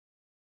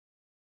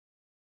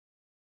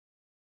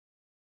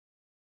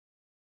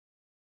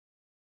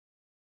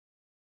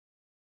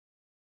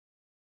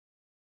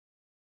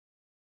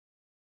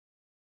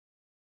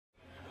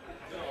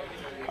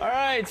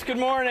right, good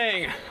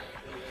morning.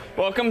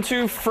 Welcome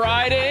to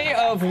Friday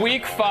of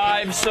week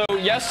 5. So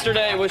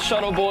yesterday was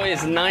Shuttle Boy's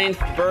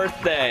 9th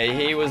birthday.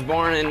 He was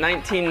born in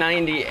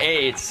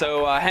 1998,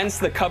 so hence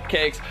the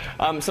cupcakes.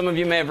 Some of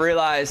you may have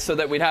realized, so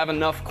that we'd have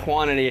enough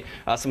quantity,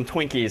 some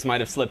Twinkies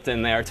might have slipped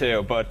in there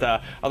too, but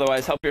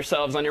otherwise help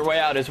yourselves on your way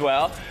out as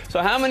well.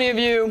 So how many of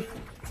you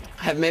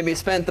have maybe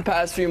spent the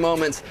past few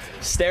moments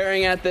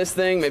staring at this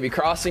thing, maybe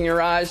crossing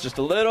your eyes just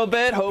a little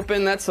bit,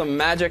 hoping that some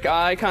magic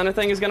eye kind of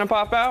thing is going to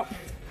pop out?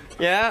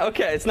 Yeah?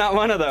 Okay, it's not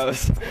one of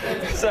those.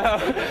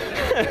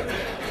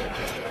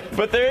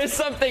 But there is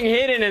something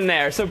hidden in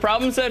there. So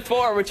problem set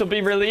 4, which will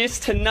be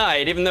released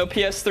tonight, even though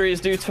PS3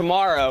 is due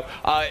tomorrow,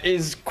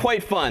 is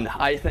quite fun,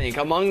 I think.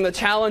 Among the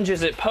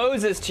challenges it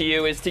poses to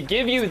you is to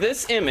give you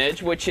this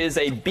image, which is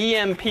a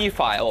BMP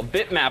file, a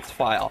bitmapped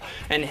file.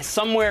 And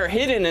somewhere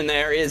hidden in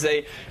there is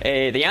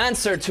the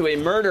answer to a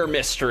murder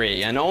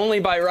mystery. And only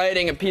by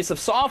writing a piece of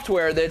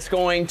software that's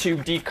going to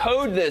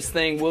decode this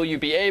thing will you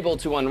be able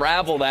to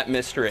unravel that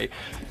mystery.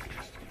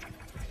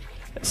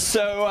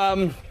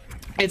 So,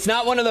 it's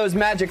not one of those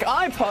magic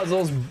eye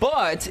puzzles,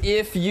 but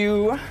if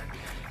you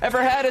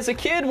ever had as a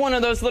kid one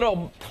of those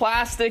little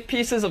plastic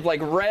pieces of like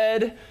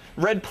red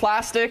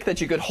plastic that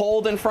you could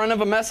hold in front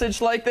of a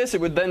message like this, it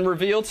would then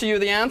reveal to you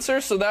the answer.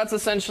 So that's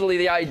essentially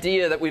the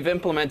idea that we've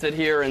implemented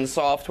here in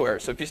software.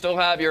 So if you still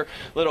have your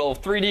little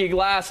 3D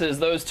glasses,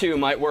 those too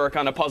might work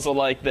on a puzzle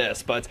like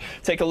this. But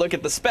take a look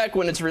at the spec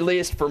when it's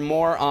released for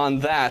more on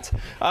that.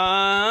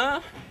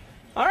 All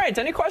right,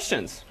 any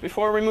questions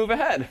before we move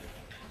ahead?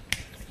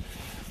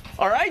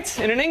 All right,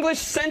 in an English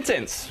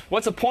sentence,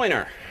 what's a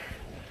pointer?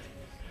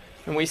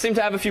 And we seem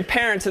to have a few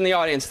parents in the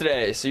audience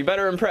today, so you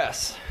better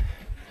impress.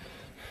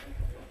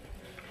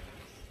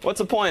 What's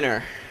a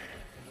pointer?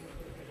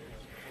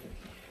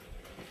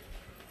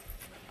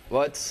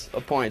 What's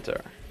a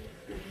pointer?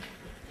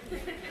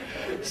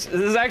 This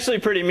is actually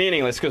pretty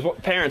meaningless, because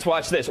parents,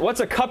 watch this. What's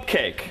a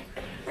cupcake?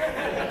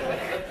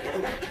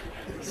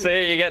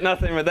 See, you get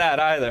nothing with that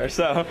either.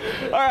 So,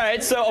 all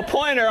right, so a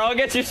pointer, I'll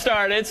get you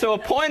started. So a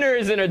pointer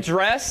is an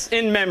address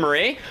in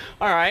memory.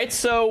 All right,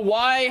 so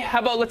why, how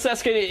about let's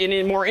ask it in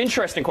a more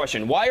interesting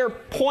question. Why are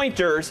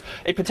pointers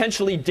a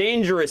potentially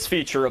dangerous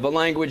feature of a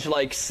language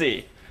like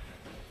C?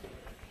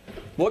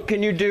 What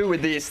can you do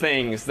with these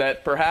things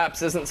that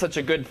perhaps isn't such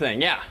a good thing?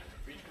 Yeah?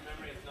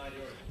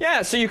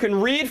 Yeah, so you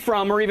can read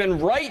from or even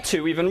write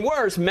to, even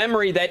worse,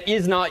 memory that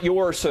is not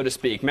yours, so to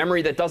speak,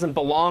 memory that doesn't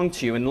belong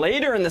to you. And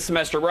later in the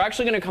semester, we're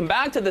actually going to come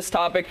back to this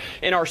topic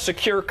in our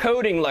secure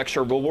coding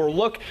lecture, where we'll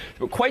look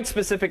quite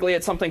specifically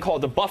at something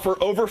called the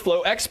buffer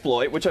overflow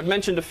exploit, which I've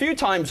mentioned a few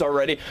times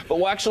already, but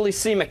we'll actually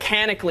see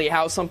mechanically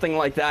how something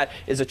like that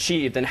is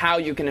achieved and how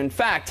you can, in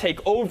fact, take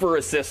over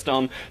a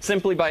system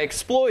simply by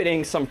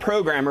exploiting some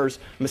programmer's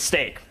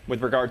mistake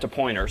with regard to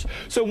pointers.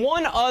 So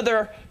one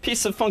other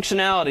piece of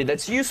functionality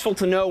that's useful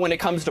to know when it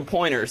comes to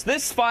pointers.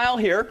 This file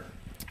here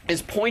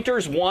is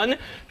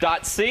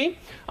pointers1.c.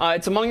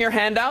 It's among your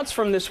handouts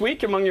from this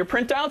week, among your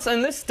printouts,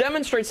 and this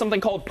demonstrates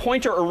something called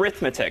pointer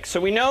arithmetic.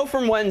 So we know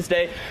from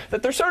Wednesday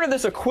that there's sort of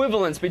this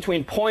equivalence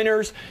between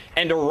pointers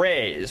and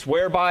arrays,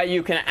 whereby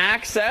you can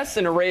access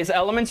an array's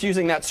elements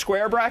using that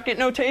square bracket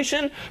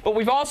notation, but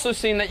we've also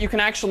seen that you can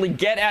actually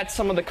get at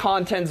some of the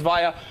contents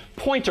via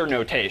pointer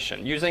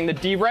notation, using the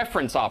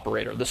dereference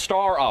operator, the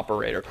star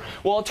operator.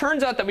 Well, it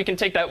turns out that we can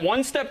take that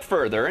one step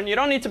further, and you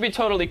don't need to be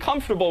totally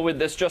comfortable with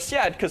this just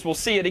yet, because we'll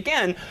see it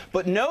again,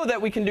 but know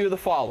that we can do the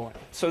following.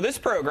 So this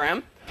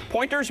program,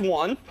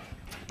 pointers1,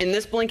 in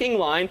this blinking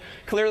line,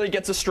 clearly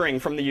gets a string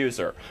from the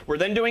user. We're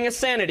then doing a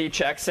sanity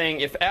check saying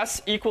if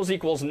s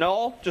equals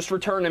null, just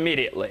return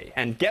immediately.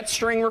 And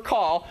getString,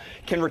 recall,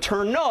 can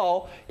return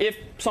null if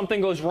something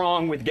goes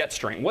wrong with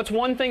getString. What's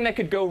one thing that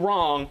could go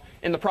wrong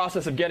in the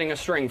process of getting a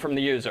string from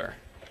the user?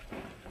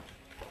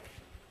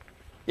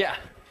 Yeah?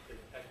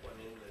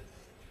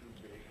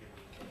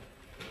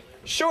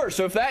 Sure,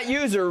 so if that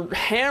user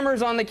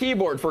hammers on the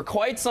keyboard for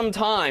quite some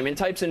time and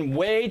types in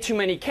way too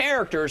many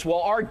characters, well,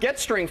 our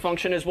getString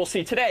function, as we'll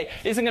see today,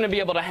 isn't going to be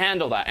able to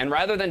handle that. And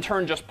rather than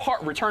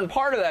return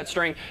part of that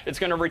string, it's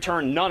going to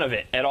return none of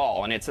it at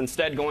all. And it's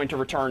instead going to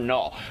return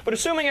null. But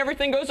assuming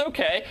everything goes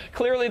OK,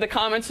 clearly the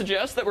comment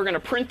suggests that we're going to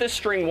print this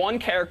string 1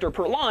 character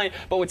per line.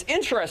 But what's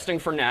interesting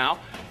for now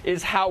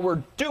is how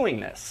we're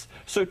doing this.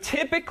 So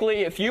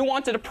typically, if you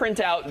wanted to print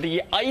out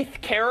the ith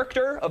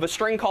character of a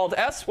string called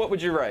s, what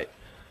would you write?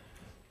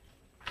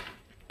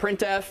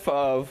 Printf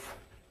of,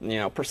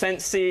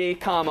 %c,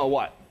 comma,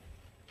 what?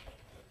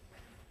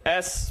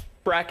 S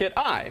bracket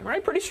I,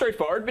 right? Pretty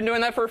straightforward. Been doing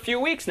that for a few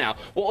weeks now.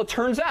 Well, it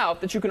turns out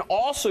that you can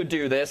also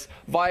do this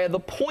via the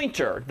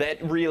pointer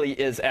that really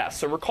is s.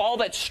 So recall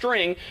that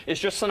string is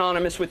just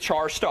synonymous with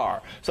char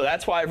star. So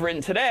that's why I've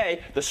written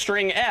today the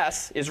string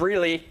s is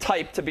really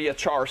typed to be a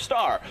char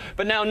star.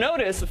 But now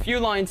notice a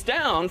few lines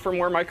down from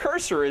where my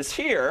cursor is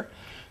here,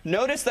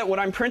 notice that what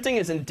I'm printing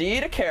is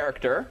indeed a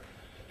character.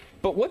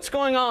 But what's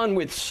going on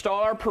with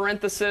star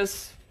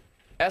parenthesis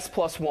s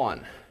plus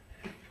 1?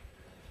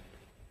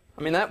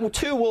 I mean, that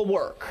too will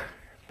work.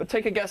 But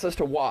take a guess as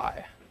to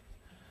why.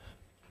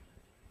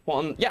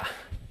 Well, yeah?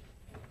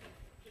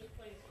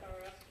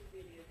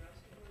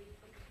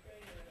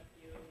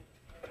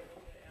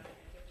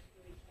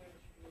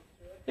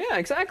 Yeah,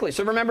 exactly.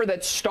 So remember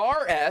that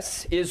star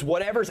s is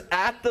whatever's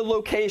at the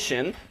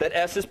location that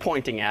s is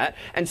pointing at.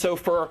 And so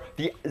for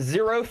the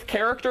 0th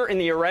character in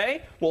the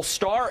array, well,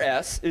 star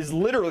s is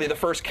literally the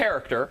first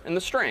character in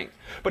the string.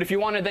 But if you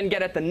want to then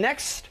get at the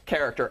next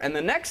character and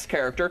the next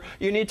character,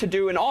 you need to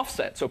do an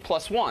offset. So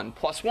 +1,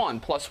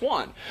 +1,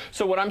 +1.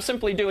 So what I'm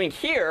simply doing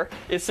here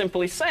is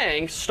simply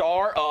saying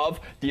star of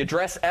the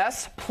address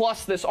s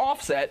plus this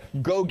offset,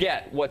 go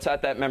get what's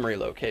at that memory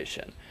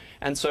location.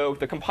 And so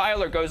the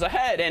compiler goes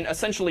ahead and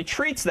essentially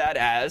treats that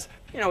as,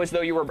 as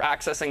though you were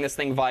accessing this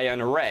thing via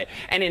an array.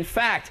 And in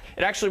fact,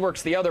 it actually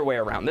works the other way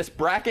around. This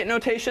bracket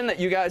notation that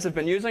you guys have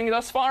been using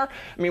thus far,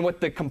 I mean,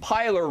 what the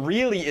compiler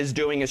really is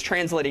doing is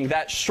translating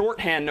that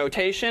shorthand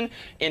notation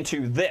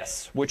into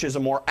this, which is a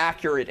more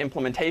accurate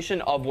implementation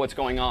of what's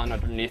going on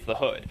underneath the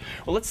hood.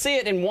 Well, let's see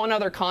it in one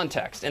other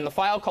context. In the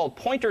file called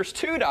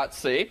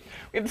pointers2.c,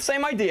 we have the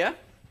same idea,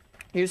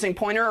 using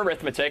pointer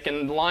arithmetic,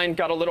 and the line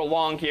got a little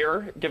long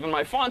here given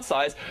my font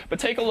size, but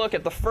take a look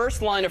at the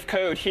first line of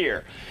code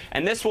here.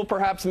 And this will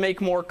perhaps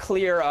make more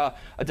clear a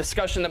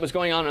discussion that was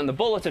going on the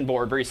bulletin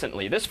board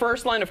recently. This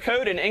first line of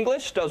code in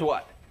English does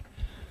what?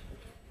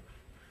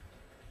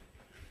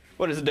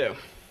 What does it do?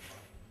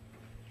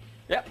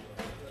 Yep.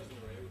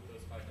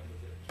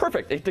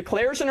 Perfect. It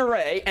declares an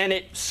array, and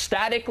it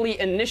statically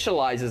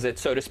initializes it,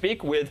 so to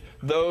speak, with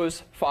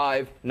those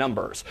 5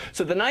 numbers.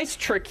 So the nice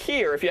trick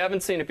here, if you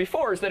haven't seen it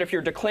before, is that if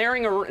you're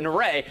declaring an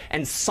array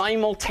and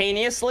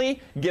simultaneously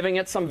giving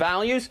it some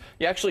values,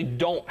 you actually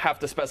don't have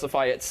to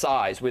specify its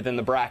size within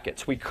the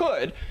brackets. We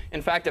could.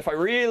 In fact, if I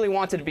really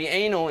wanted to be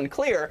anal and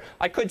clear,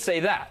 I could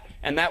say that.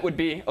 And that would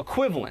be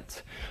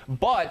equivalent.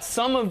 But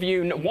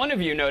one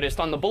of you noticed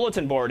on the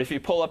bulletin board, if you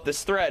pull up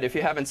this thread, if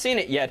you haven't seen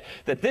it yet,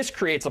 that this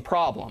creates a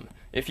problem.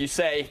 If you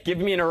say, give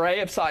me an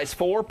array of size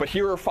 4, but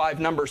here are 5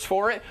 numbers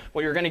for it,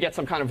 well, you're going to get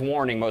some kind of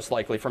warning, most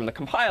likely, from the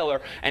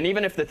compiler. And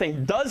even if the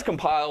thing does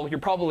compile, you're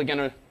probably going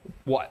to,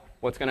 what?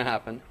 What's going to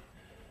happen?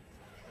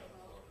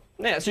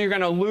 Yeah, so you're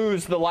going to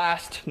lose the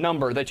last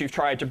number that you've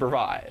tried to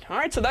provide. All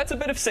right, so that's a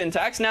bit of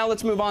syntax. Now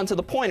let's move on to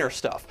the pointer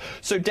stuff.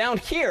 So down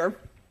here,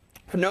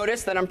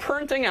 notice that I'm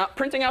printing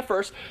out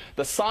first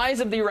the size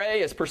of the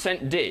array is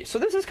 %d. So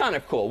this is kind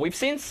of cool. We've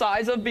seen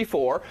size of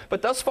before,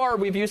 but thus far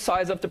we've used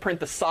size of to print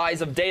the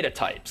size of data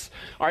types.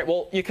 All right,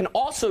 well, you can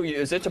also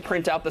use it to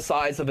print out the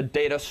size of a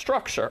data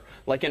structure,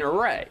 like an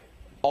array,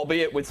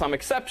 albeit with some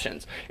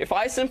exceptions. If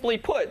I simply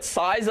put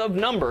size of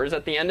numbers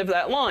at the end of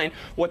that line,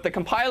 what the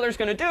compiler is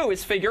going to do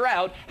is figure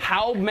out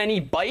how many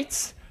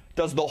bytes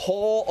does the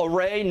whole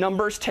array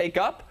numbers take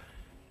up,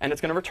 and it's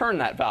going to return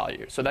that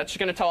value. So that's just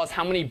going to tell us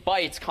how many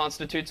bytes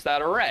constitutes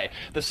that array.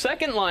 The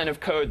second line of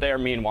code there,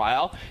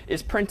 meanwhile,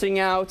 is printing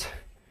out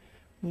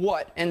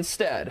what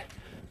instead?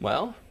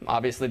 Well,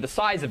 obviously the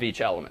size of each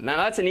element. Now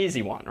that's an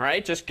easy one,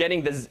 right? Just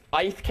getting the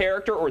ith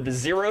character or the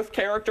 0th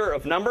character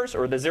of numbers,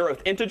 or the 0th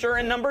integer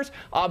in numbers.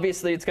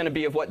 Obviously it's going to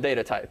be of what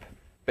data type,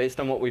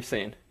 based on what we've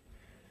seen?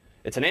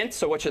 It's an int,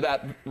 so what should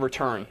that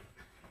return?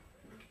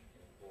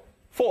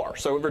 4.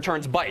 So it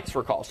returns bytes,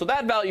 recall. So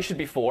that value should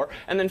be 4.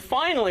 And then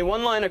finally,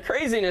 one line of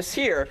craziness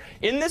here.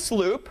 In this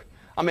loop,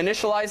 I'm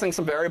initializing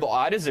some variable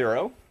I to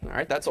 0. All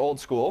right, that's old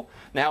school.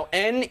 Now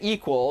n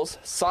equals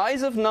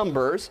size of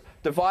numbers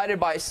divided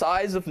by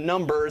size of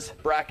numbers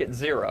bracket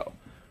 0.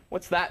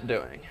 What's that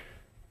doing?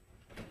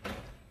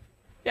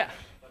 Yeah.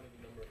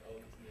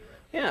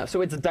 Yeah,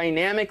 so it's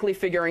dynamically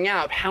figuring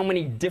out how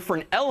many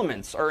different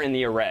elements are in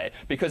the array.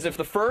 Because if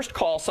the first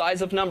call,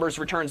 size of numbers,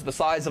 returns the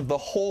size of the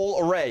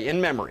whole array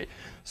in memory,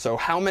 so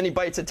how many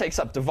bytes it takes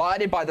up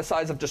divided by the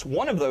size of just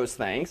one of those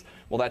things,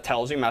 well, that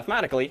tells you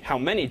mathematically how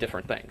many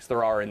different things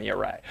there are in the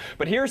array.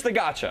 But here's the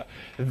gotcha.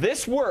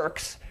 This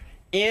works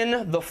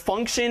in the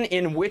function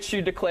in which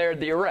you declared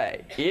the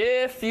array.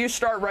 If you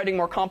start writing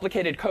more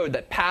complicated code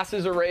that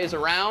passes arrays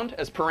around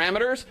as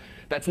parameters,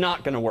 that's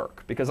not going to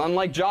work. Because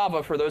unlike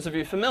Java, for those of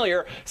you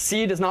familiar,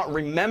 C does not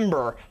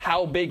remember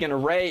how big an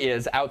array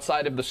is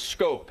outside of the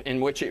scope in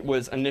which it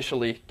was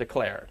initially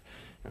declared.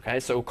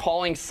 Okay, so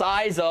calling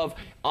size of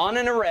on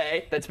an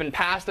array that's been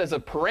passed as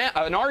an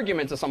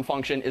argument to some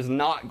function is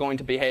not going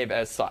to behave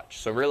as such.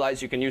 So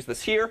realize you can use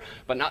this here,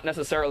 but not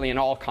necessarily in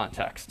all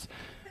contexts.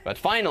 But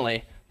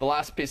finally, the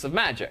last piece of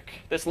magic.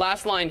 This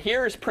last line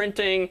here is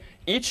printing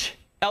each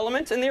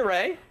element in the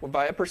array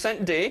by a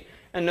 %d.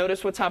 And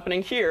notice what's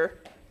happening here.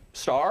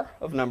 Star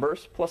of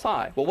numbers plus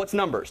I. Well, what's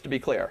numbers, to be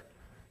clear?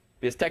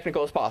 Be as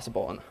technical as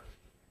possible.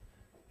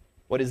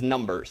 What is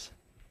numbers?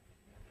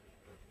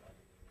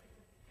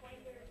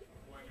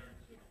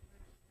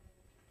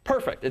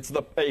 Perfect. It's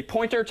a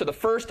pointer to the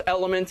first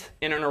element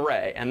in an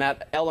array. And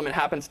that element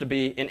happens to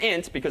be an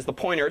int because the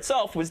pointer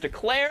itself was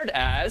declared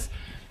as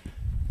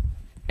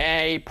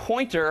a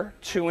pointer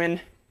to an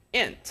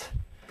int.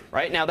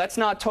 Right? Now, that's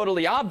not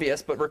totally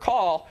obvious, but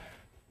recall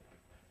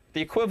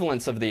the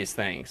equivalence of these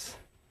things.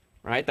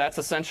 Right? That's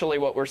essentially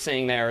what we're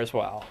seeing there as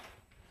well.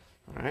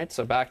 All right,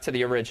 so back to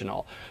the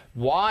original.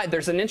 Why?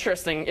 There's an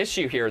interesting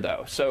issue here,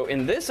 though. So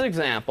in this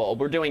example,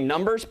 we're doing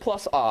numbers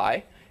plus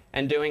I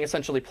and doing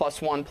essentially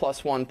 +1,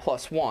 +1,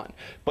 +1.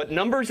 But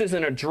numbers is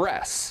an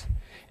address.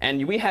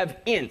 And we have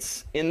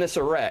ints in this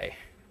array.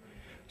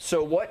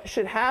 So what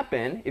should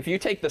happen if you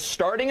take the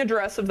starting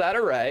address of that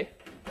array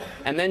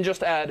and then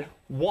just add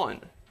 1?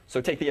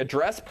 So take the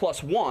address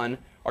plus 1.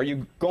 Are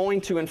you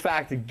going to, in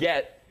fact,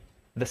 get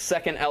the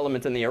second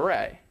element in the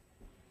array?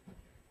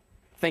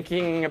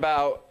 Thinking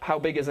about how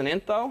big is an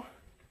int, though?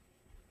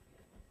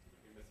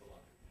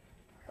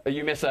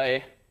 You miss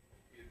a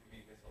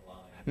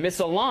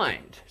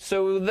misaligned.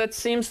 So that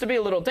seems to be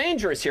a little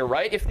dangerous here,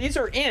 right? If these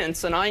are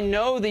ints and I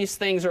know these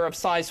things are of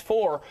size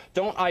 4,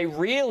 don't I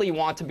really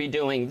want to be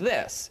doing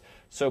this?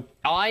 So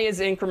I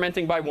is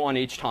incrementing by 1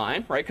 each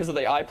time, right? Because of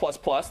the I++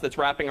 that's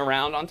wrapping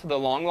around onto the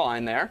long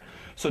line there.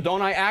 So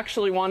don't I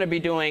actually want to be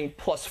doing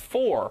plus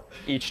 4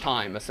 each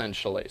time,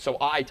 essentially? So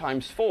I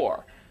times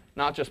 4,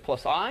 not just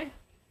plus I.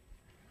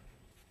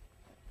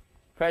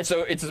 Okay,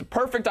 so it's a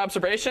perfect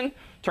observation.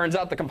 Turns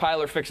out the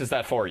compiler fixes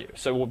that for you.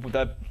 So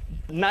the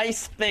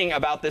nice thing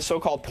about this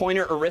so-called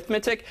pointer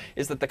arithmetic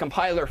is that the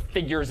compiler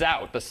figures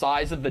out the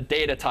size of the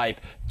data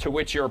type to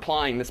which you're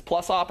applying this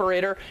plus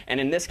operator. And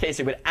in this case,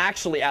 it would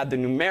actually add the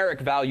numeric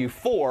value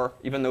 4,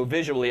 even though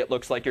visually it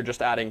looks like you're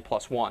just adding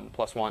plus 1,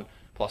 plus 1,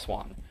 plus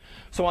 1.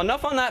 So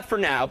enough on that for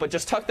now, but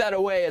just tuck that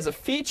away as a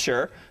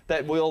feature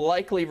that we'll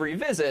likely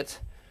revisit.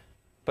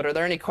 But are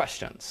there any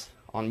questions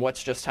on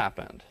what's just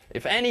happened?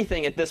 If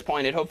anything, at this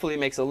point, it hopefully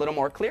makes a little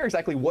more clear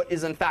exactly what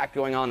is in fact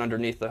going on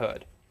underneath the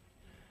hood.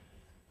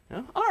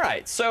 Yeah? All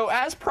right, so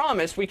as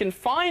promised, we can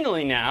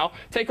finally now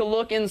take a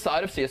look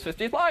inside of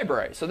CS50's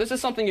library. So this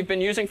is something you've been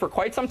using for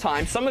quite some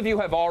time. Some of you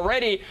have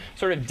already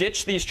sort of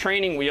ditched these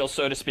training wheels,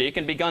 so to speak,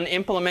 and begun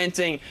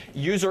implementing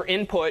user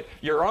input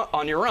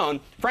on your own.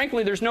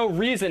 Frankly, there's no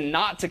reason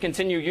not to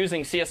continue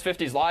using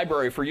CS50's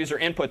library for user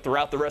input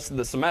throughout the rest of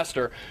the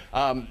semester.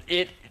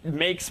 It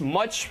makes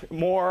much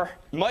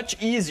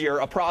easier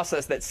a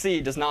process that C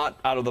does not,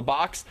 out of the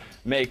box,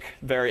 make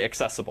very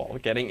accessible,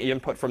 getting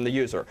input from the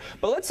user.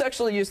 But let's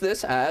actually use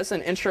this as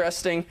an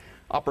interesting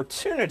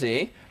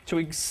opportunity to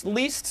at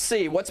least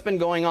see what's been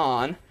going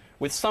on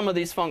with some of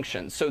these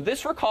functions. So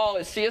this, recall,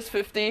 is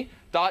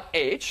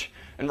CS50.h.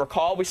 And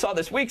recall, we saw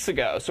this weeks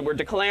ago. So we're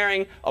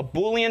declaring a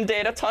Boolean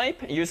data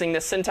type using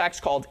this syntax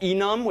called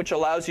enum, which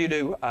allows you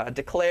to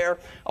declare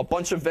a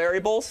bunch of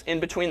variables in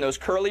between those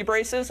curly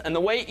braces. And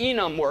the way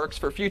enum works,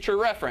 for future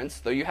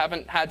reference, though you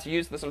haven't had to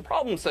use this in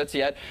problem sets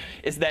yet,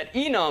 is that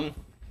enum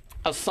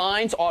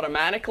assigns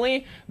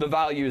automatically the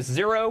values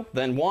 0,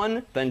 then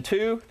 1, then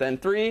 2, then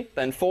 3,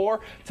 then 4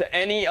 to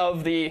any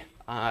of the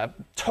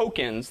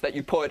tokens that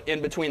you put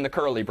in between the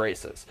curly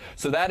braces.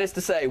 So that is to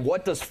say,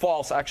 what does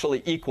false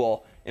actually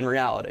equal in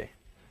reality?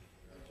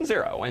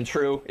 0, and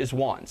true is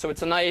 1. So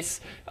it's a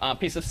nice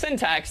piece of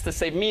syntax to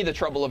save me the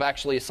trouble of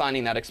actually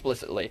assigning that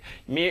explicitly.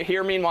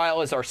 Here,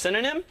 meanwhile, is our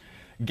synonym.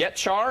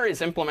 GetChar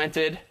is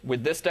implemented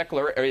with this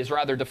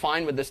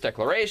defined with this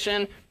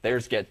declaration.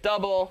 There's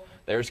getDouble.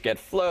 There's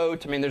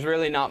getFloat. I mean, there's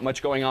really not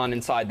much going on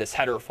inside this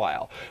header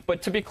file.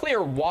 But to be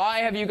clear, why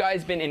have you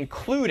guys been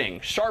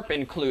sharp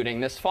including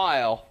this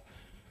file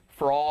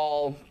for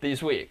all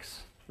these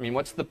weeks? I mean,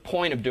 what's the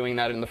point of doing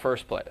that in the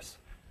first place?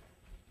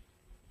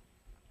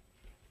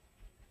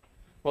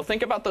 Well,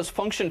 think about those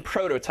function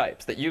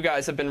prototypes that you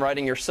guys have been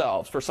writing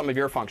yourselves for some of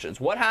your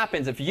functions. What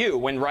happens if you,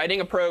 when writing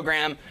a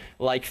program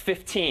like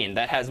 15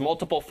 that has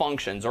multiple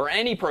functions, or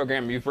any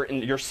program you've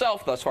written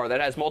yourself thus far that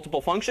has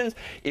multiple functions,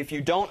 if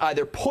you don't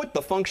either put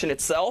the function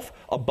itself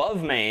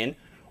above main,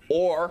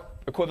 or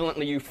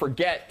equivalently you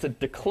forget to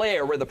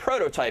declare with the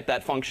prototype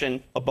that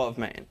function above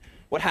main?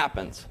 What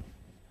happens?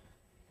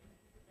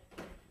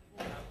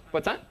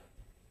 What's that?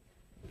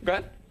 Go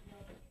ahead.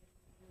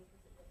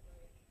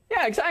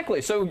 Yeah,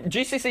 exactly. So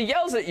GCC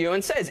yells at you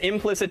and says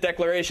implicit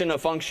declaration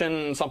of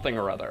function something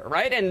or other,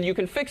 right? And you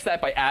can fix that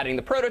by adding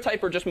the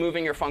prototype or just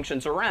moving your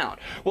functions around.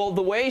 Well,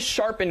 the way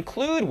sharp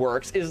include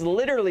works is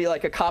literally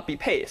like a copy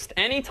paste.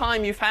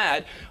 Anytime you've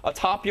had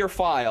atop your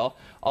file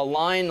a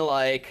line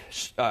like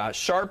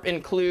sharp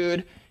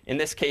include, in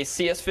this case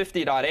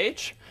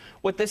CS50.h,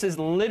 what this is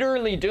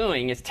literally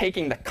doing is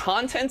taking the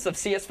contents of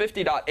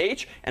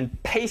CS50.h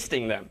and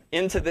pasting them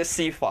into this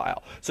C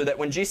file, so that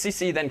when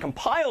GCC then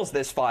compiles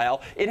this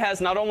file, it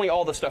has not only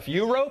all the stuff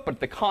you wrote, but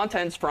the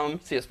contents from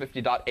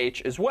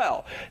CS50.h as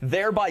well,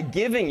 thereby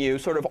giving you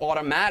sort of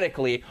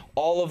automatically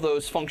all of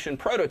those function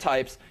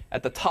prototypes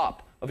at the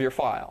top of your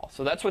file.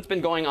 So that's what's been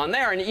going on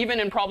there. And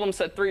even in problem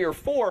set 3 or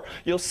 4,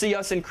 you'll see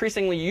us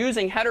increasingly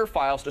using header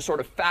files to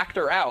sort of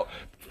factor out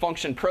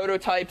function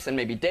prototypes and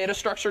maybe data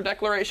structure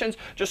declarations,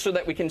 just so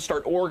that we can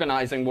start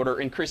organizing what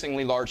are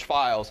increasingly large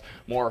files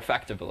more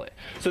effectively.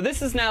 So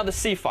this is now the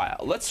C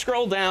file. Let's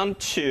scroll down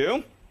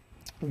to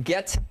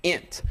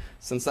getInt,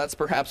 since that's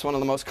perhaps one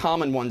of the most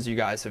common ones you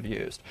guys have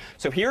used.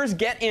 So here's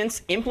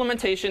getInt's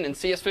implementation in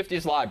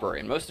CS50's library.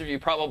 And most of you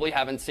probably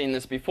haven't seen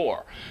this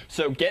before.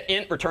 So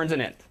getInt returns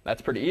an int.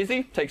 That's pretty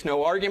easy. Takes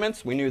no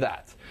arguments. We knew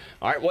that.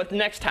 All right, what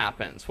next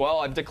happens? Well,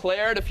 I've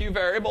declared a few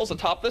variables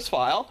atop this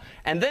file,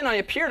 and then I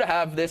appear to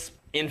have this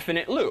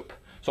infinite loop.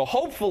 So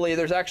hopefully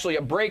there's actually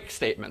a break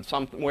statement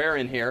somewhere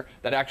in here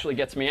that actually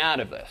gets me out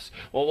of this.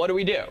 Well, what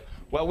do?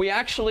 Well, we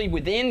actually,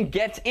 within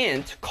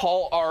getInt,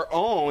 call our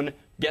own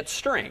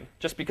getString.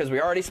 Just because we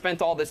already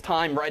spent all this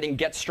time writing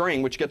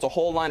getString, which gets a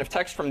whole line of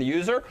text from the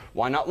user,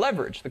 why not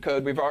leverage the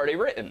code we've already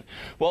written?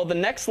 Well, the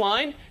next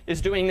line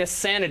is doing this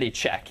sanity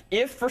check.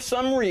 If for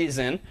some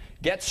reason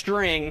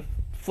getString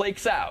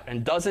flakes out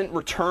and doesn't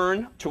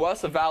return to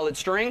us a valid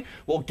string,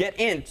 well,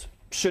 getInt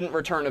shouldn't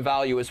return a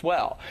value as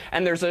well.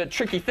 And there's a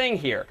tricky thing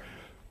here.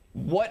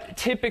 What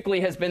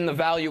typically has been the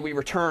value we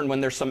return when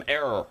there's some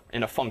error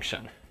in a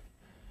function?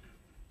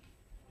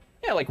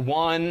 Yeah, like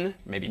 1,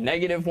 maybe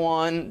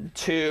 -1,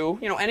 2,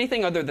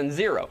 anything other than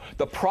 0.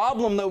 The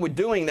problem, though, with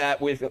doing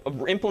that, with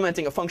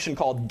implementing a function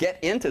called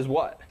getInt is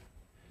what?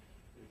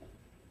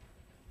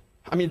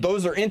 I mean,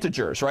 those are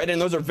integers, right? And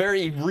those are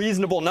very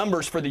reasonable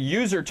numbers for the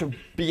user to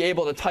be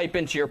able to type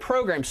into your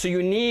program. So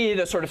you need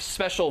a sort of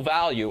special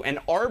value. And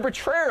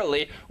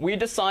arbitrarily, we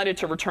decided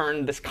to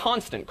return this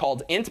constant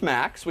called int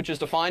max, which is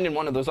defined in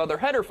one of those other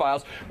header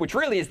files, which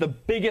really is the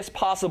biggest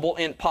possible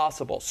int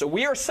possible. So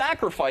we are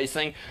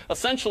sacrificing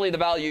essentially the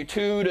value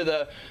 2 to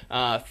the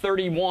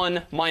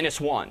 31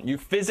 minus 1. You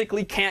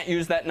physically can't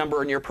use that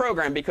number in your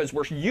program because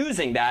we're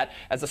using that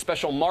as a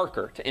special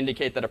marker to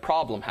indicate that a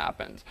problem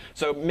happened.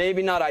 So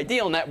maybe not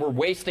ideal in that we're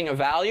wasting a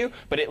value,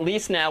 but at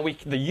least now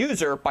the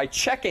user, by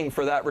checking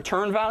for that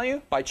return value,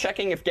 by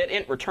checking if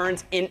getInt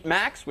returns int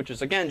max, which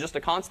is again just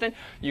a constant,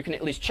 you can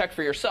at least check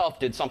for yourself,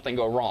 did something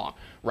go wrong,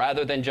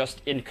 rather than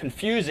just in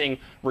confusing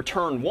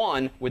return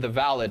 1 with a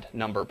valid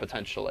number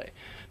potentially.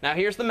 Now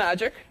here's the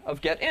magic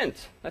of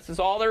getInt. This is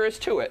all there is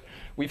to it.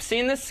 We've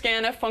seen this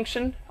scanf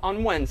function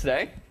on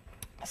Wednesday.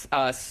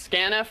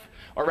 Scanf,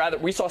 or rather,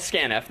 we saw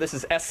scanf. This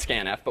is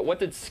scanf. But what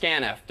did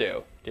scanf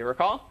do? Do you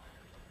recall?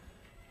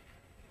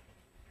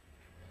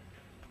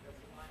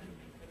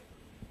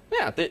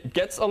 Yeah, it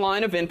gets a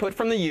line of input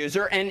from the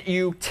user, and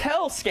you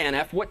tell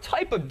scanf what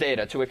type of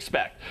data to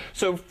expect.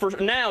 So for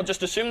now,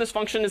 just assume this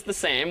function is the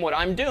same. What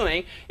I'm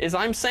doing is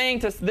I'm saying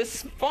to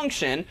this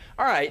function,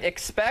 all right,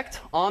 expect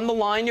on the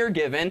line you're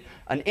given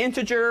an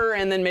integer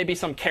and then maybe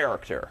some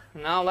character.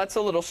 Now, that's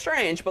a little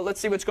strange, but let's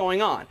see what's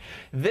going on.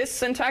 This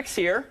syntax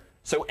here,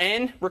 so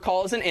n,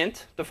 recall, is an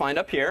int, defined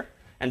up here,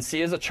 and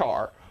c is a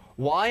char.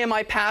 Why am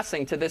I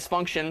passing to this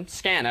function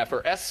scanf,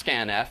 or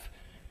scanf,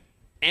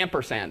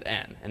 ampersand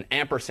n and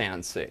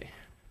ampersand c?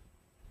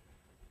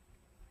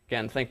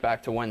 Again, think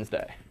back to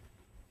Wednesday.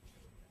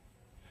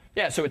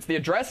 Yeah, so it's the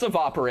addressive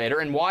operator.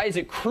 And why is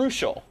it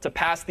crucial to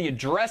pass the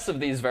address of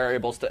these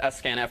variables to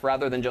scanf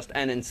rather than just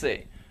n and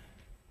c?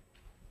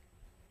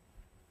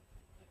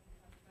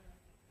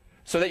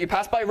 So that you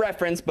pass by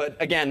reference,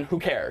 but again, who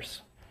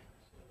cares?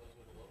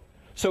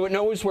 So it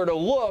knows where to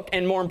look,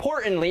 and more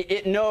importantly,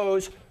 it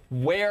knows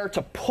where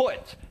to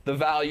put the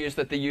values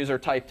that the user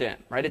typed in,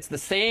 right? It's the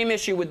same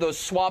issue with those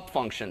swap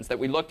functions that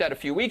we looked at a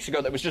few weeks ago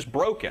that was just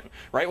broken,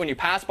 right? When you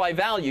pass by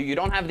value, you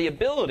don't have the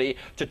ability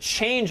to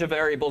change a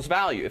variable's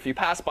value. If you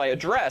pass by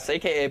address,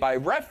 aka by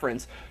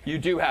reference, you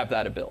do have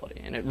that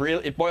ability. And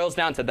it boils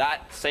down to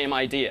that same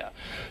idea.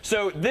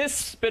 So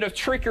this bit of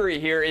trickery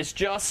here is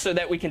just so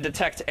that we can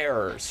detect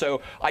errors.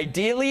 So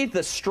ideally,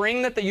 the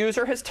string that the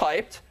user has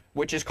typed,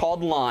 which is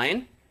called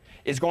line,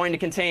 is going to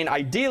contain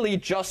ideally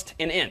just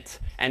an int.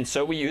 And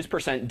so we use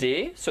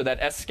 %d so that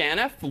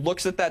scanf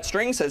looks at that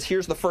string, says,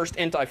 here's the first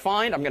int I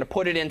find. I'm going to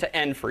put it into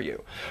n for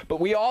you. But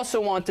we also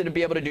wanted to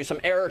be able to do some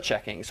error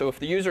checking. So if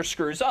the user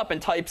screws up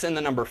and types in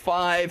the number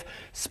 5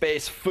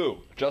 space foo,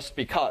 just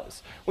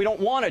because, we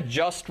don't want to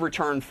just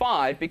return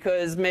 5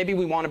 because maybe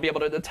we want to be able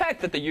to detect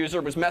that the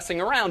user was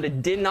messing around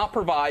and did not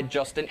provide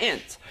just an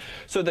int.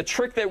 So the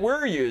trick that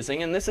we're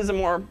using, and this is a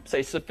more,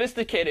 say,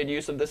 sophisticated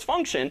use of this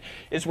function,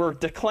 is we're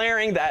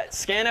declaring that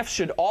scanf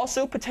should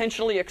also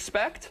potentially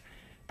expect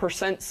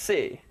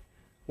 %c.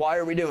 Why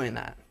are we doing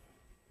that?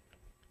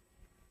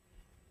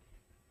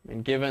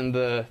 And given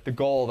the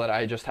goal that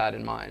I just had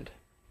in mind.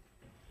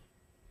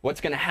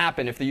 What's going to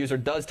happen if the user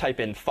does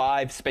type in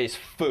 5 space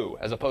foo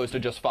as opposed to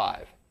just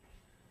 5?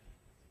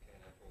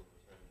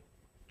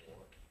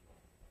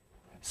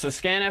 So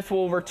scanf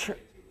will return.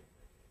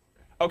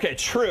 OK,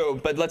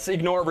 true, but let's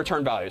ignore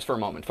return values for a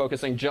moment,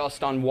 focusing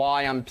just on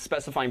why I'm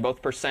specifying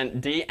both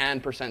 %d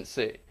and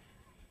 %c.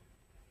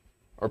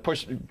 Or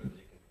push.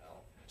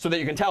 So that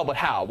you can tell, but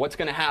how? What's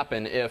going to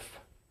happen if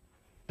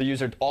the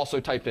user also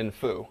typed in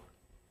foo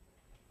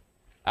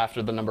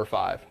after the number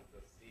 5? The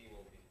c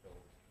will be filled.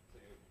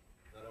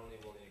 So not only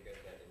will you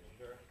get that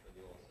integer, but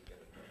you'll also get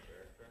a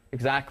character.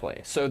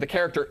 Exactly. So the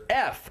character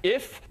f,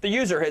 if the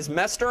user has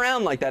messed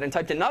around like that and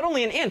typed in not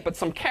only an int, but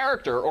some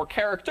character or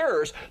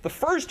characters, the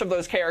first of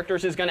those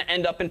characters is going to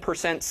end up in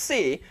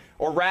 %c,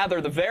 or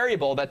rather the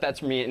variable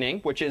that's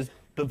meaning, which is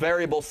the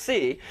variable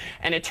c.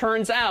 And it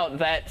turns out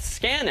that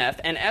scanf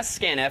and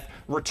scanf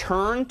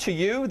return to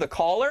you, the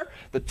caller,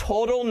 the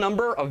total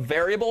number of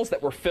variables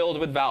that were filled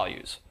with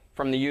values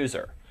from the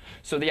user.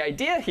 So the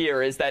idea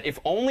here is that if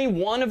only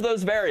one of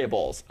those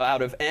variables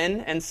out of n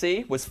and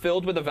c was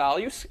filled with a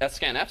value,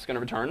 scanf is going to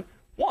return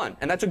 1.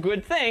 And that's a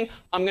good thing.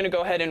 I'm going to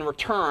go ahead and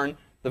return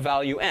the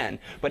value n.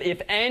 But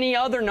if any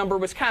other number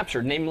was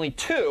captured, namely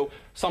 2,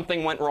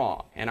 something went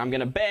wrong. And I'm going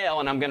to bail,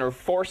 and I'm going to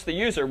force the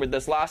user with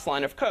this last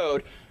line of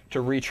code to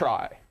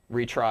retry,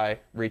 retry,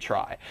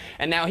 retry.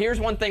 And now here's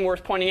one thing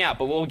worth pointing out,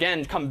 but we'll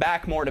again come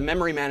back more to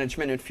memory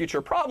management in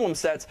future problem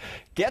sets.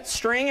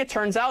 GetString, it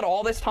turns out,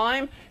 all this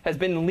time has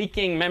been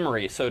leaking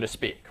memory, so to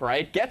speak,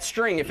 right?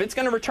 GetString, if it's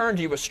going to return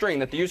to you a string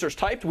that the user's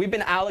typed, we've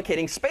been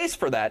allocating space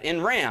for that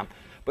in RAM.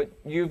 But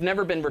you've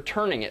never been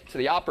returning it to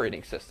the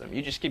operating system.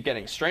 You just keep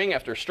getting string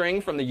after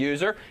string from the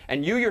user.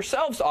 And you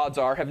yourselves, odds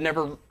are, have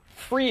never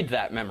freed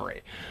that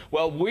memory.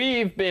 Well,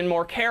 we've been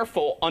more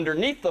careful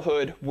underneath the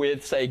hood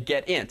with, say,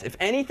 getInt. If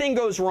anything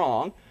goes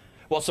wrong,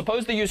 well,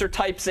 suppose the user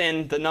types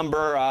in the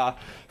number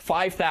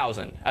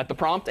 5,000 at the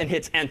prompt and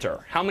hits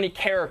Enter. How many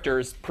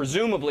characters,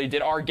 presumably,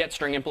 did our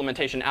getString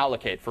implementation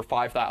allocate for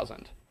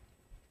 5,000?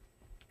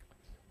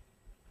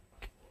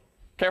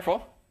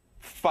 Careful.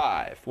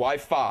 5. Why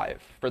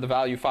 5 for the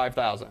value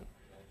 5,000?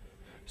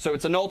 So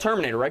it's a null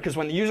terminator, right? Because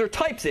when the user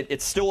types it,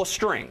 it's still a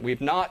string.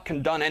 We've not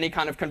done any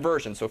kind of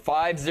conversion. So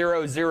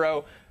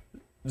 5000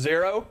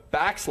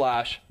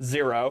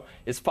 \0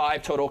 is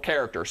 5 total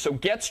characters. So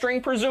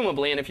getString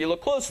presumably, and if you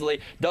look closely,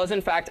 does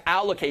in fact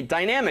allocate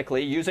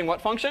dynamically using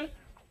what function?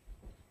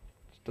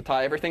 To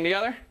tie everything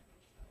together?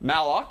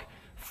 Malloc.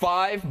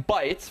 5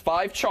 bytes,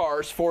 5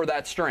 chars for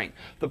that string.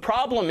 The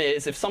problem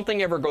is, if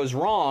something ever goes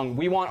wrong,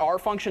 we want our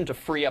function to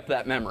free up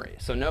that memory.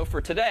 So know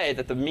for today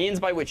that the means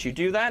by which you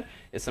do that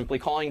is simply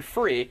calling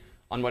free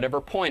on whatever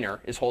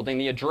pointer is holding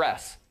the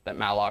address that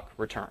malloc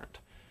returned.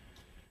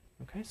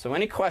 Okay, so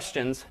any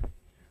questions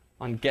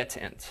on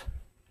getInt?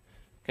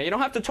 Okay, you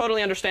don't have to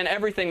totally understand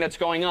everything that's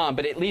going on,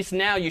 but at least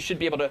now you should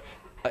be able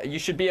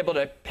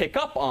to pick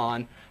up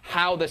on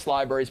how this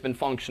library has been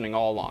functioning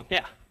all along.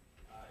 Yeah.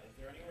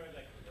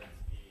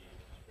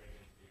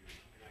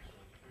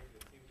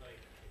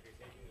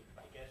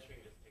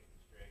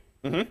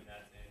 Mm-hmm. That's in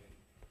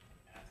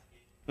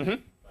ASCII. Mm-hmm.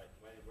 But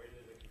where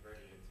does it convert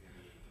it into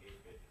the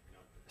 8-bit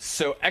number?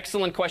 So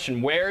excellent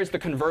question. Where is the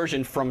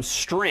conversion from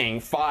string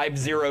 500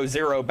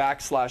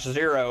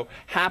 \0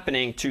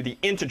 happening to the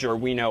integer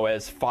we know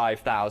as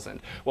 5,000?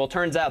 Well, it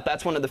turns out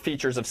that's one of the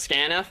features of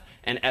scanf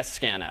and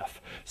scanf.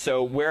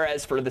 So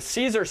whereas for the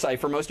Caesar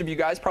cipher, most of you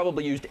guys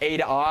probably used A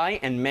to I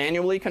and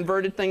manually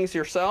converted things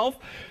yourself,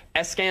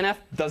 scanf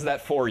does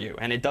that for you.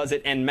 And it does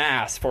it en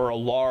masse for a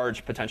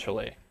large,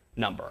 potentially,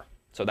 number.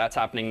 So that's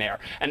happening there.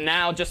 And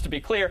now, just to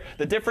be clear,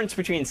 the difference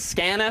between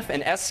scanf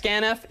and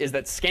scanf is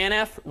that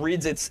scanf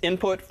reads its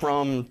input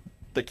from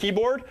the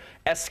keyboard.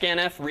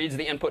 scanf reads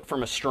the input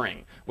from a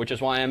string, which is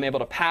why I'm able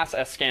to pass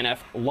scanf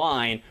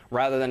line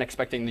rather than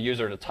expecting the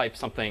user to type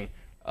something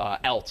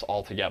else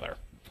altogether.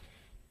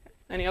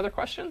 Any other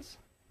questions?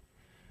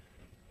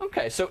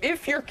 OK, so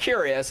if you're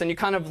curious and you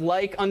kind of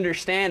like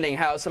understanding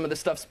how some of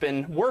this stuff's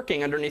been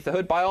working underneath the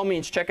hood, by all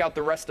means, check out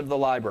the rest of the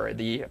library.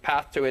 The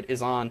path to it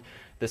is on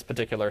this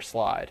particular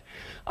slide.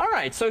 All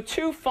right, so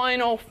 2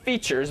 final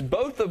features,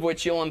 both of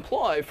which you'll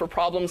employ for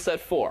problem set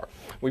 4.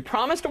 We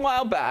promised a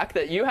while back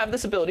that you have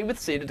this ability with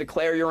C to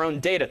declare your own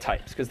data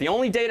types, because the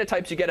only data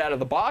types you get out of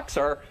the box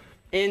are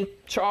int,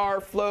 char,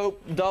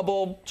 float,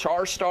 double,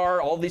 char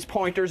star, all these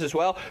pointers as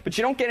well. But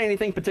you don't get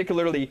anything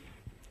particularly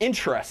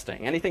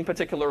interesting, anything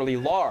particularly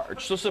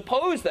large. So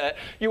suppose that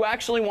you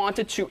actually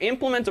wanted to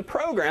implement a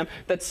program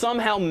that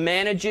somehow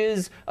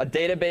manages a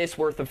database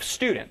worth of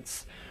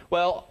students.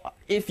 Well,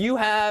 if you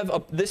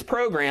have this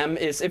program,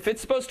 if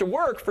it's supposed to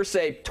work for,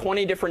 say,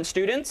 20 different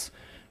students,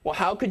 well,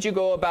 how could you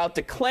go about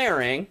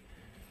declaring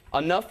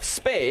enough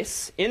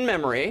space in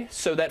memory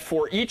so that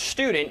for each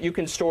student you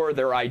can store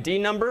their ID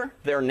number,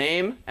 their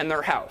name, and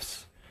their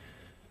house?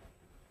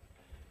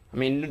 I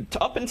mean,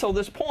 up until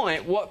this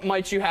point, what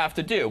might you have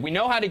to do? We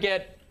know how to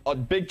get a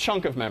big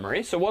chunk of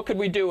memory. So what could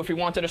we do if we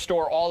wanted to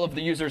store all of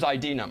the user's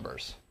ID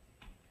numbers?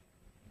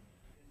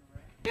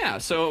 Yeah,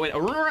 so an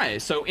array.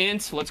 So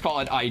int, let's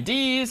call it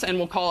IDs, and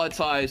we'll call it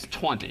size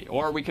 20.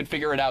 Or we could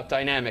figure it out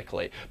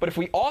dynamically. But if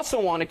we also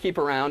want to keep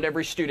around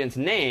every student's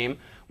name,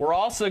 we're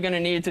also going to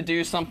need to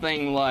do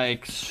something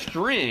like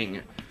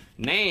string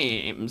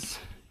names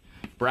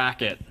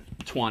bracket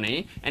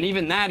 20. And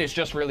even that is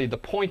just really the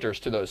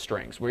pointers to those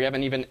strings. We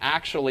haven't even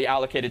actually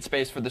allocated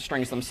space for the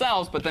strings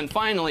themselves. But then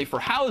finally, for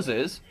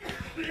houses,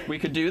 we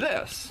could do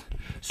this.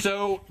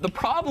 So the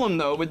problem,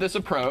 though, with this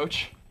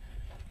approach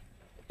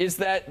is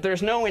that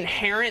there's no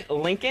inherent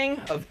linking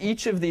of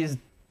each of these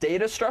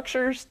data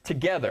structures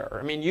together.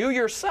 I mean, you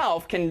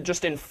yourself can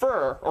just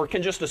infer or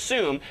can just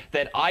assume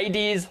that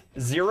IDs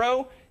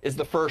 0 is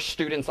the first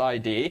student's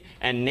ID,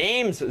 and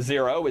names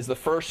 0 is the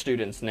first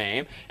student's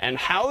name, and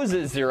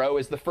houses 0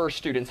 is the first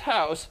student's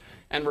house,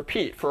 and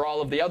repeat for all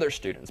of the other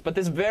students. But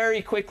this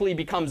very quickly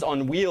becomes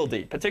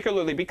unwieldy,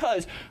 particularly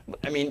because,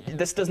 I mean,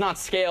 this does not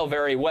scale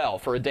very well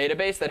for a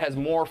database that has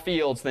more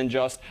fields than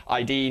just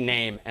ID,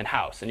 name, and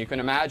house. And you can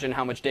imagine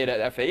how much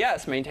data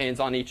FAS maintains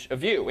on each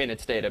of you in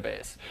its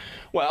database.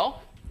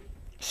 Well,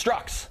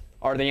 structs.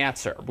 are the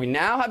answer. We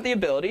now have the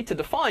ability to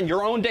define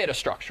your own data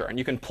structure. And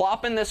you can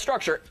plop in this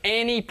structure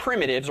any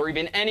primitives or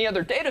even any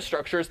other data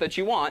structures that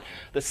you want.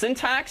 The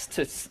syntax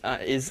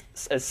is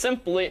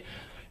simply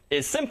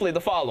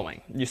the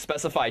following. You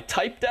specify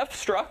typedef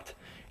struct.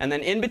 And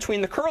then in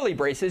between the curly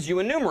braces, you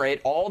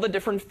enumerate all the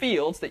different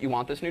fields that you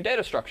want this new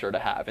data structure to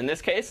have. In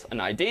this case, an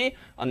ID,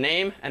 a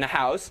name, and a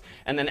house.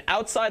 And then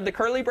outside the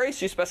curly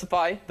brace, you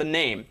specify the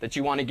name that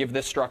you want to give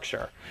this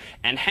structure.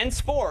 And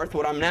henceforth,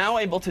 what I'm now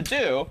able to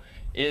do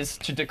is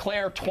to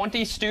declare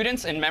 20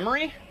 students in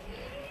memory.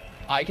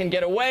 I can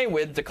get away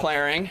with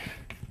declaring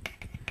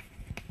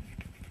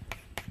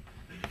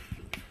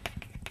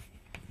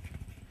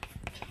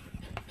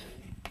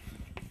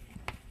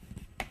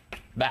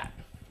that.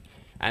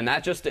 And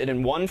that just did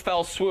in one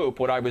fell swoop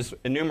what I was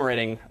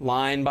enumerating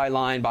line by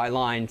line by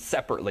line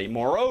separately.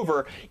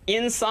 Moreover,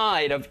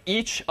 inside of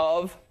each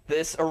of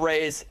this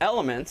array's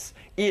elements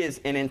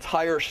is an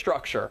entire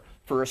structure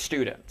for a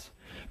student.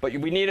 But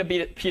we need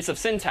a piece of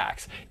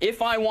syntax.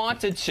 If I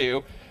wanted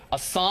to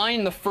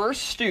assign the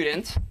first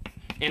student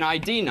an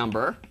ID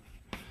number,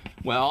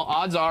 well,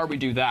 odds are we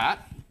do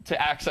that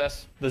to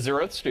access the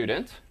 0th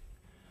student.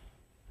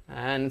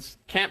 And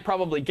can't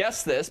probably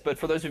guess this, but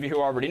for those of you who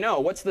already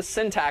know, what's the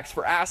syntax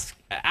for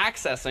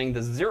accessing the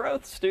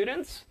 0th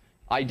student's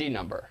ID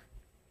number?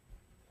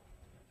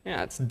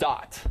 Yeah, it's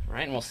dot,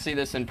 right? And we'll see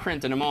this in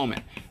print in a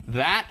moment.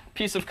 That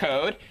piece of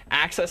code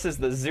accesses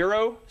the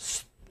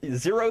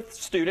 0th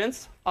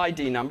student's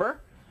ID number.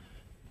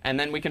 And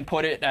then we can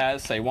put it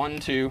as, say, 1,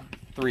 2,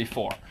 3,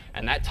 4.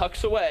 And that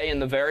tucks away in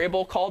the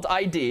variable called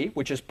ID,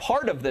 which is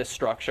part of this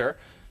structure,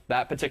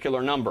 that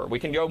particular number. We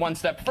can go one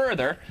step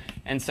further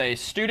and say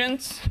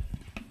students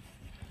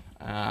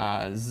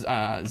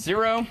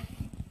 0.name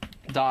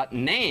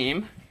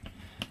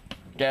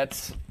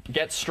gets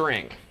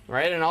string,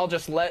 right? And I'll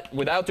just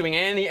without doing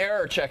any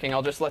error checking,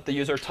 I'll just let the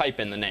user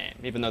type in the name,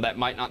 even though that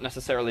might not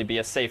necessarily be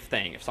a safe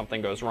thing if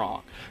something goes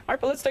wrong. All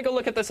right, but let's take a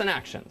look at this in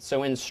action.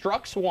 So in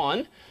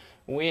structs1,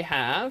 we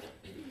have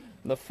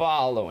the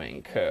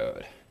following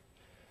code.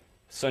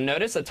 So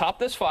notice atop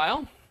this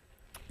file,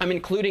 I'm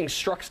including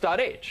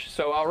structs.h.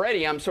 So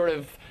already I'm sort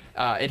of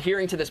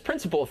adhering to this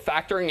principle of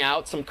factoring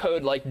out some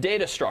code like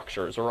data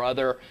structures or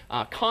other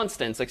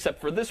constants,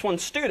 except for this one,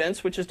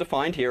 students, which is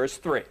defined here as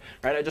 3.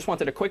 Right? I just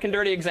wanted a quick and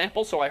dirty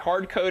example, so I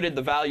hard-coded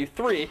the value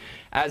 3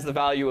 as the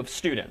value of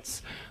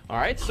students. All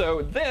right,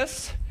 so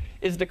this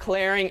is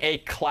declaring a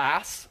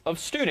class of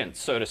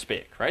students, so to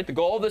speak. Right? The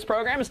goal of this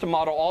program is to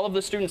model all of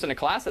the students in a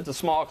class. It's a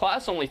small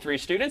class, only 3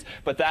 students,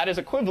 but that is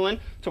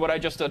equivalent to what I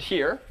just did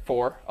here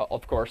for,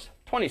 of course,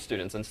 20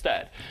 students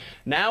instead.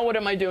 Now what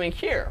am I doing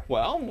here?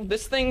 Well,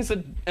 this thing's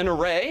an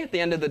array at the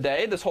end of the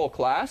day, this whole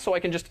class, so I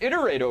can just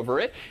iterate over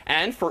it.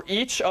 And for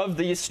each of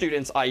these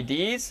students'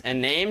 IDs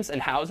and names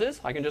and houses,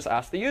 I can just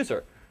ask the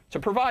user to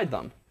provide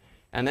them.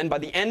 And then by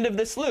the end of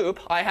this loop,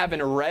 I have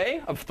an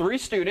array of 3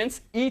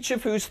 students, each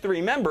of whose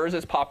 3 members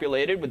is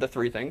populated with the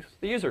 3 things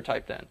the user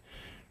typed in.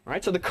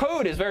 Right? So the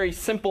code is very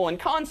simple in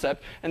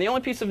concept, and the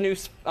only piece of new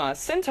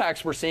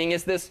syntax we're seeing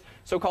is this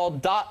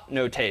so-called dot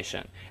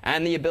notation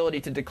and the ability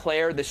to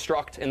declare the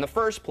struct in the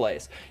first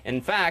place. In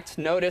fact,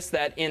 notice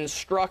that in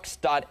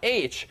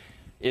structs.h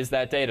is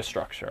that data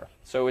structure.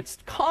 So it's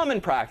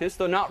common practice,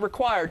 though not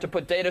required, to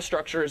put data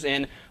structures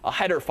in a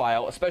header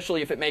file,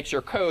 especially if it makes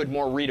your code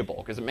more readable,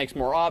 because it makes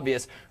more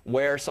obvious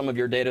where some of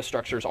your data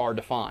structures are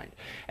defined.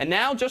 And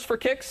now, just for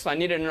kicks, I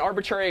needed an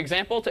arbitrary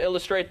example to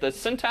illustrate the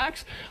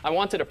syntax. I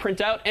wanted to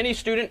print out any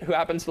student who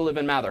happens to live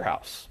in Mather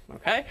House.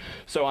 Okay?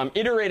 So I'm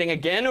iterating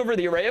again over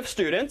the array of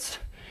students.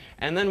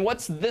 And then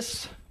what's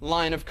this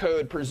line of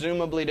code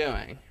presumably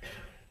doing?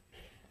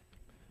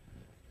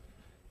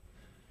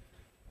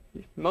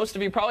 Most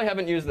of you probably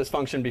haven't used this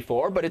function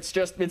before, but it's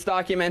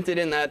documented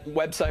in that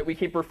website we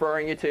keep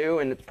referring you to,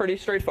 and it's pretty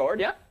straightforward.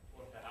 Yeah?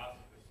 Well, if the house of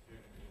the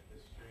student, if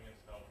the string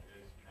itself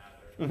is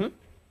Mather,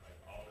 like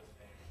all the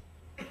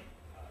same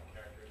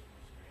characters in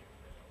the string,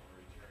 then it will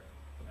return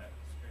that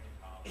string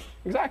column.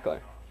 Exactly.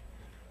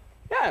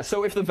 Yeah,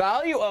 so if the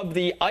value of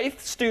the ith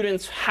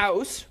student's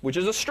house, which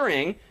is a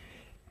string,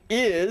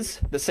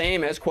 is the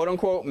same as quote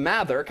unquote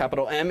Mather,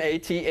 capital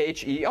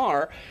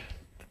M-A-T-H-E-R,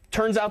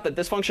 turns out that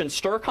this function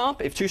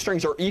strcomp, if 2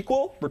 strings are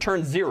equal,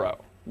 returns 0,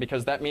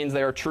 because that means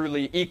they are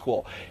truly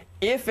equal.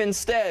 If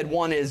instead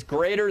one is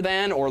greater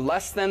than or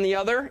less than the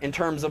other in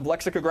terms of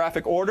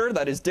lexicographic order,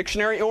 that is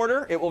dictionary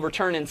order, it will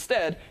return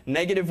instead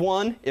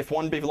 -1 if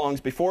one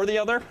belongs before the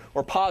other,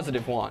 or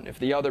 +1 if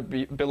the other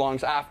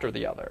belongs after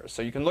the other.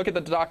 So you can look at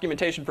the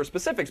documentation for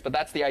specifics, but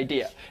that's the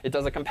idea. It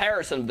does a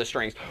comparison of the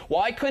strings.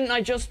 Why couldn't I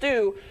just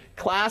do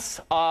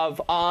class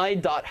of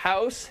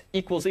I.house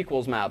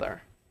 =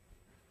 Mather?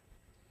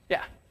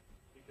 Yeah.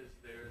 Because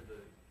there,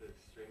 the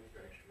strings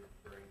are actually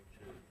referring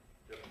to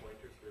the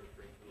pointers, they're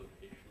referring to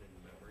location in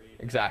memory.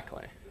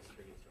 Exactly. The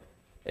string itself.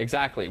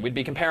 Exactly. We'd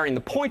be comparing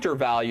the pointer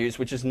values,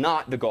 which is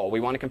not the goal. We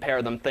want to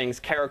compare them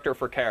things character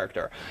for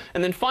character.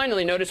 And then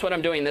finally, notice what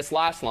I'm doing this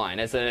last line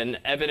as an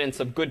evidence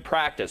of good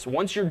practice.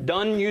 Once you're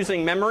done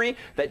using memory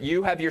that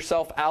you have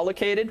yourself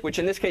allocated, which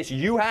in this case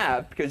you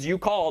have because you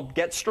called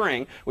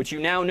getString, which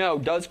you now know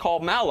does call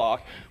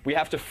malloc, we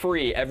have to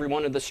free every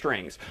one of the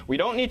strings. We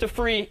don't need to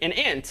free an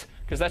int,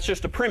 because that's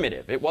just a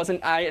primitive. It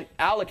wasn't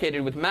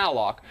allocated with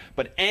malloc.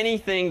 But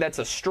anything that's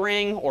a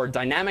string or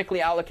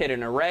dynamically allocated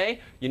an array,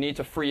 you need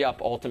to free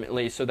up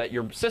ultimately so that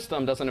your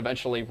system doesn't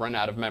eventually run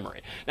out of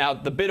memory. Now,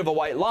 the bit of a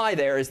white lie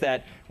there is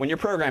that when your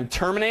program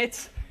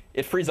terminates,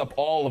 it frees up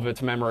all of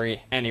its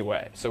memory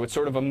anyway. So it's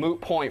sort of a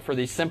moot point for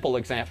these simple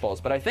examples.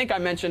 But I think I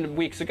mentioned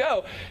weeks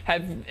ago,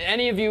 have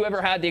any of you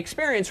ever had the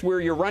experience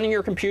where you're running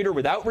your computer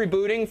without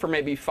rebooting for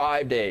maybe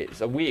 5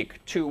 days, a week,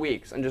 2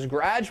 weeks, and just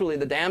gradually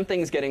the damn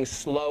thing's getting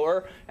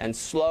slower and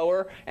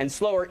slower and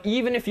slower,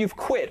 even if you've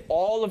quit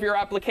all of your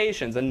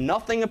applications and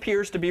nothing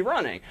appears to be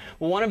running?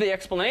 Well, one of the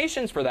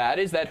explanations for that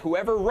is that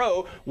whoever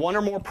wrote one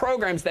or more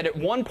programs that at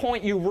one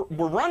point you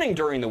were running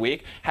during the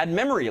week had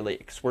memory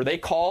leaks, where they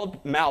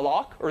called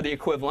malloc, or the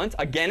equivalent,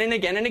 again and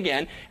again and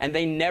again, and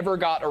they never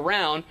got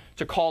around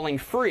to calling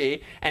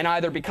free. And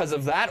either because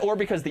of that or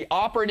because the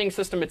operating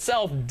system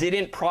itself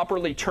didn't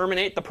properly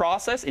terminate the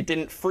process, it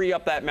didn't free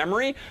up that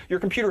memory, your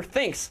computer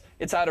thinks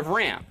it's out of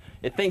RAM.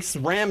 It thinks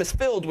RAM is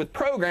filled with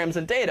programs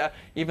and data,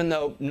 even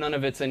though none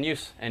of it's in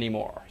use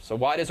anymore. So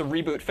why does a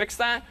reboot fix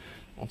that?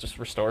 Well, it just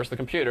restores the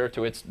computer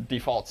to its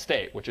default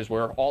state, which is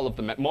where all of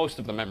the most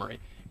of the memory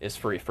is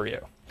free for you.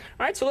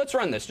 All right, so let's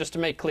run this just to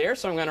make clear.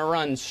 So I'm going to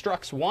run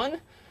structs1.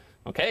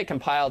 OK, it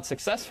compiled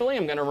successfully.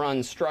 I'm going to run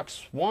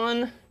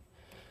structs1.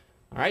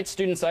 All right,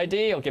 student's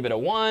ID, I'll give it a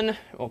 1.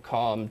 We'll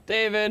call him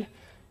David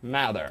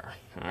Mather.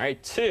 All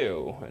right,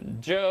 2,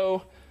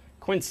 Joe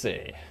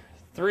Quincy.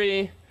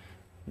 3,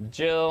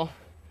 Jill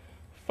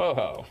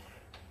Foho.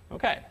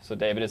 OK, so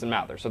David is in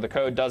Mather. So the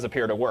code does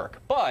appear to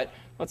work. But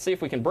let's see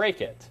if we can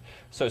break it.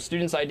 So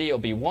student's ID will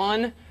be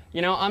 1.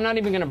 You know, I'm not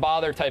even going to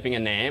bother typing a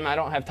name. I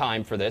don't have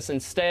time for this.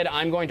 Instead,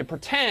 I'm going to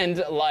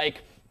pretend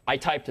like I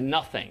typed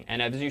nothing.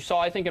 And as you saw,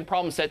 I think in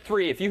problem set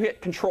 3, if you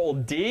hit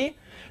Control-D,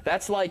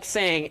 that's like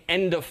saying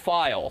end of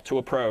file to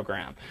a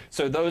program.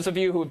 So those of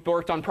you who have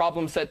worked on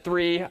problem set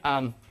 3,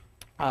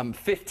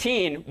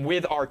 15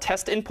 with our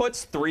test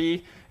inputs,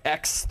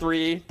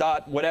 3x3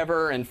 dot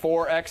whatever and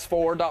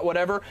 4x4 dot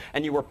whatever,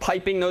 and you were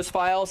piping those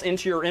files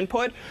into your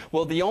input,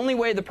 well, the only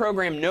way the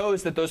program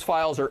knows that those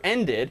files are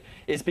ended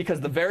is because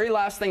the very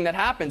last thing that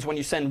happens when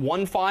you send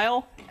one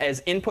file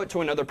as input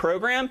to another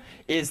program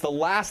is the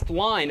last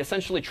line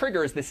essentially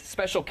triggers this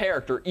special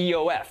character,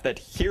 EOF, that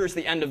here's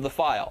the end of the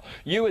file.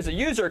 You as a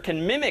user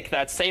can mimic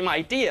that same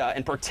idea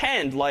and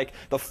pretend like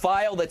the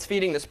file that's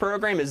feeding this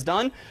program is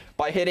done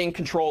by hitting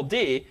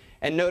Control-D.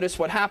 And notice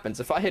what happens.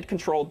 If I hit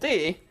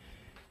Control-D,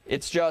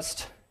 it's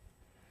just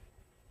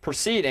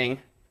proceeding,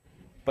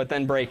 but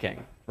then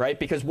breaking, right?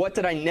 Because what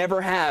did I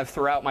never have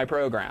throughout my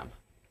program?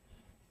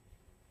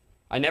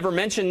 I never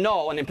mentioned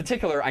null, and in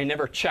particular, I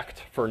never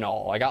checked for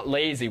null. I got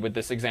lazy with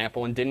this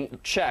example and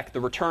didn't check the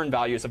return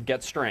values of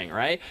getString,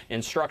 right?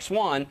 In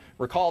structs1,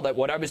 recall that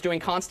what I was doing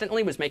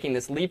constantly was making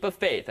this leap of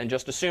faith and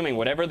just assuming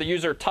whatever the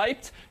user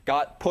typed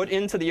got put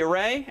into the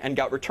array and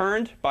got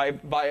returned by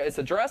its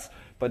address.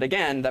 But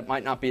again, that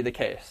might not be the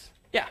case.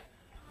 Yeah?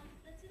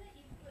 Let's say that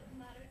you put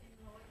matter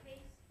in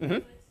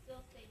lowercase, but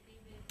still say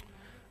David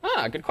and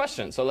Mather. Good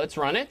question. So let's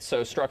run it.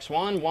 So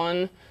structs1,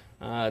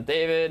 1,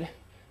 David,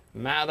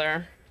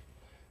 Mather.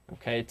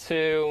 OK,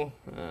 2,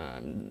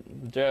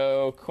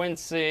 Joe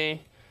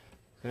Quincy.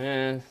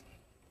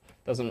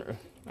 Doesn't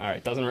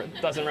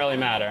really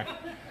matter.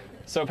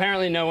 So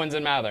apparently no one's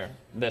in Mather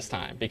this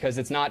time because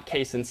it's not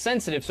case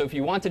insensitive. So if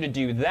you wanted to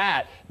do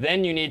that,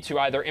 then you need to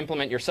either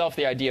implement yourself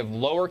the idea of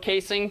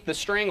lowercasing the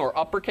string or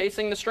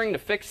uppercasing the string to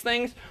fix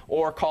things,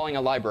 or calling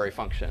a library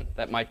function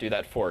that might do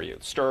that for you.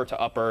 Stir to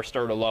upper,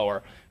 stir to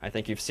lower. I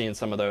think you've seen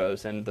some of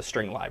those in the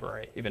string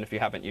library, even if you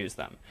haven't used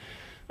them.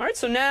 All right,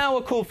 so now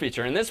a cool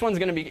feature. And this one's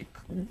going to be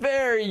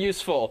very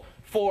useful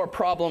for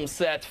problem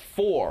set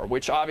 4,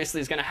 which obviously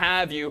is going to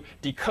have you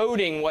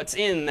decoding what's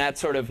in that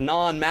sort of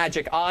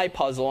non-magic eye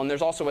puzzle. And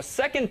there's also a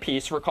second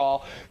piece,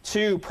 recall,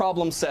 to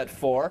problem set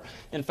 4.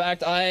 In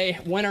fact, I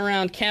went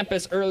around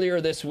campus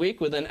earlier this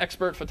week with an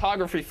expert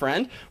photography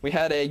friend. We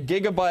had a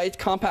gigabyte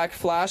compact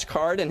flash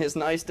card and his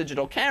nice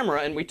digital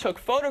camera, and we took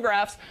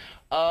photographs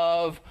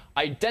of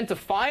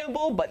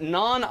identifiable but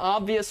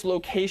non-obvious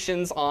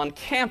locations on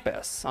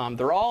campus.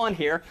 They're all on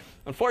here.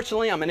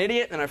 Unfortunately, I'm an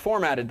idiot, and I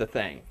formatted the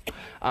thing.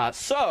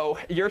 So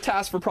your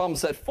task for problem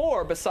set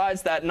 4,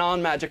 besides that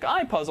non-magic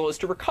eye puzzle, is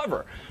to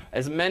recover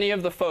as many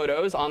of the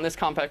photos on this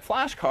compact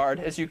flash card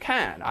as you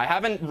can. I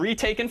haven't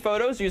retaken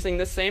photos using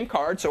this same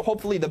card, so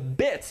hopefully the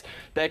bits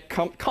that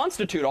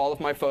constitute all of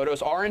my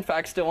photos are in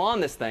fact still on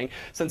this thing.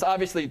 Since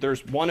obviously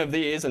there's one of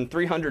these and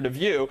 300 of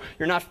you,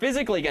 you're not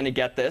physically going to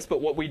get this,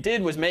 but what we did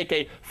did was make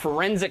a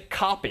forensic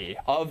copy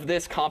of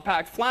this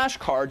compact flash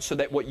card so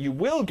that what you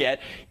will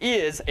get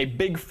is a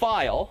big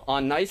file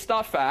on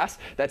nice.fast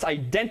that's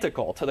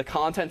identical to the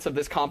contents of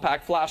this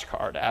compact flash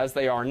card as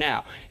they are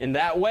now. In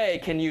that way,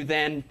 can you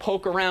then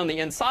poke around the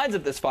insides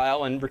of this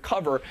file and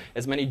recover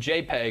as many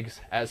JPEGs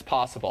as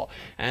possible.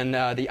 And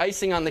the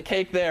icing on the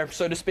cake there,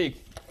 so to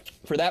speak,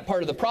 for that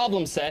part of the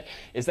problem set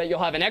is that you'll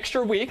have an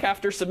extra week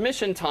after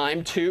submission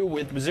time to,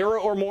 with 0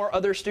 or more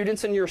other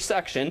students in your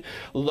section,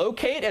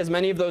 locate as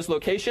many of those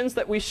locations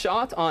that we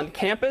shot on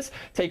campus,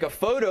 take a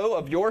photo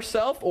of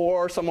yourself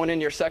or someone in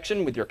your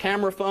section with your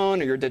camera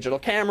phone or your digital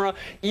camera,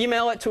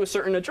 email it to a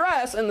certain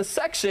address, and the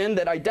section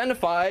that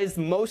identifies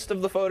most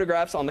of the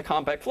photographs on the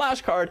compact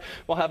flash card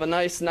will have a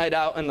nice night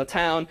out in the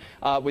town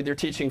with your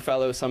teaching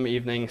fellows some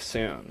evening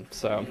soon.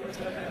 So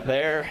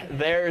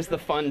there's the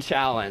fun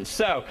challenge.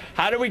 So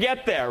how do we get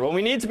there? Well,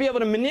 we need to be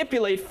able to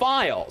manipulate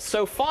files.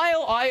 So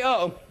file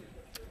I/O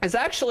is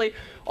actually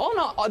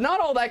not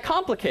all that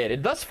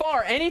complicated. Thus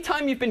far,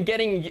 anytime you've been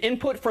getting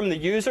input from the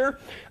user,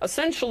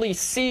 essentially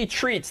C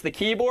treats the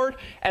keyboard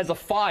as a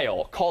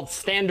file called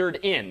standard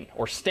in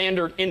or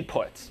standard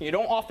input. You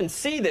don't often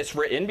see this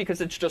written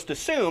because it's just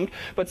assumed.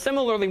 But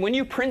similarly, when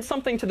you print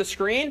something to the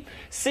screen,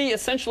 C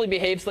essentially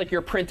behaves like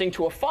you're printing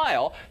to a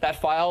file. That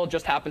file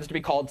just happens to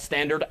be called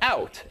standard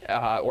out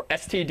or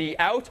std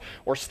out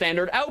or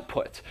standard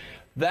output.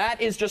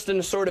 That is just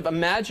a sort of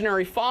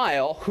imaginary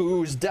file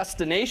whose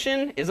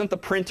destination isn't the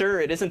printer,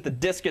 it isn't the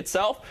disk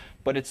itself,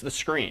 but it's the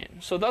screen.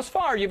 So thus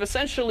far, you've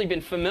essentially been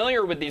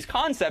familiar with these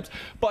concepts,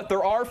 but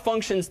there are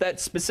functions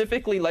that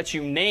specifically let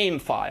you name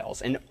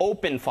files and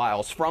open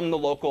files from the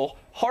local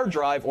hard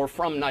drive or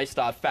from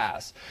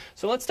nice.fast.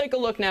 So let's take a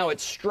look now at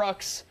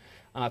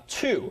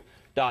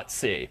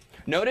structs2.c.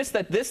 Notice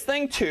that this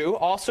thing, too,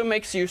 also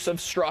makes use of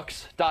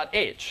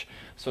structs.h.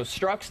 So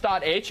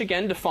structs.h,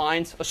 again,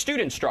 defines a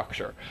student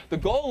structure. The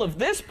goal of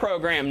this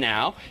program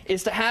now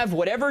is to have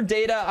whatever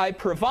data I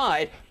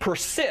provide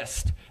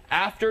persist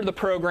after the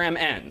program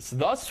ends.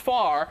 Thus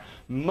far,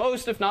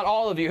 most, if not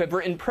all of you, have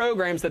written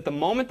programs that the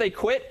moment they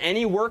quit,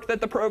 any work that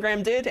the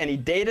program did, any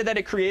data that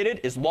it created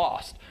is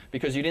lost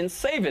because you didn't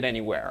save it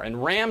anywhere.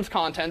 And RAM's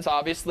contents,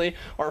 obviously,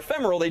 are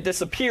ephemeral. They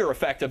disappear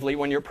effectively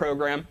when your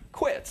program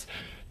quits.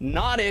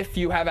 Not if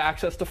you have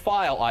access to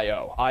file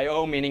I/O.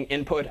 I/O meaning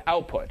input,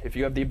 output. If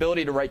you have the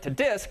ability to write to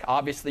disk,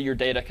 obviously your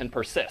data can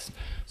persist.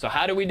 So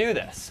how do we do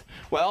this?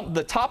 Well,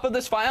 the top of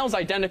this file is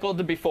identical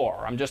to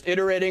before. I'm just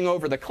iterating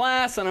over the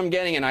class, and I'm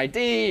getting an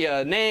ID,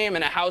 a name,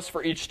 and a house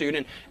for each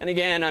student. And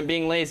again, I'm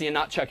being lazy and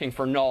not checking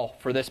for null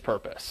for this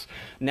purpose.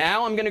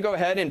 Now I'm going to go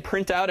ahead and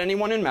print out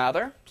anyone in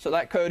Mather. So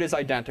that code is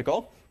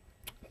identical.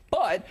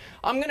 But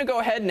I'm going to go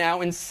ahead now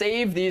and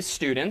save these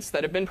students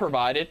that have been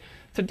provided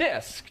to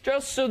disk,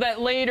 just so that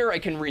later I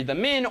can read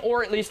them in,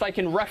 or at least I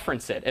can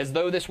reference it as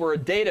though this were a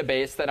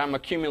database that I'm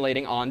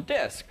accumulating on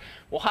disk.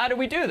 Well, how do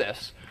we do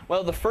this?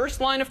 Well, the first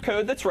line of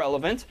code that's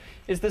relevant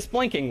is this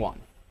blinking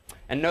one.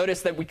 And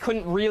notice that we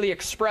couldn't really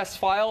express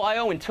file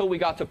I/O until we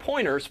got to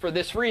pointers for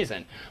this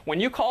reason. When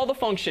you call the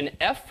function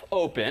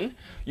fopen,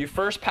 you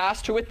first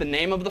pass to it the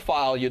name of the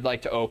file you'd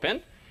like to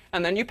open,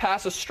 and then you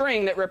pass a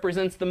string that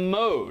represents the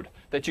mode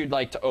that you'd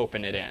like to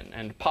open it in.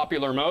 And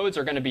popular modes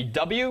are going to be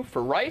W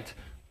for write,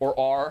 or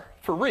R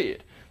for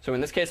read. So in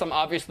this case, I'm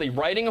obviously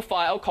writing a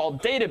file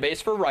called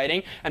database for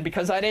writing. And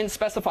because I didn't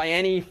specify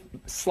any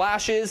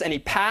slashes, any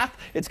path,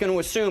 it's going to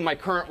assume my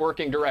current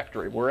working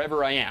directory,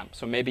 wherever I am.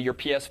 So maybe your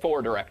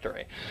PS4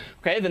 directory.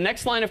 OK, the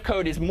next line of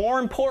code is more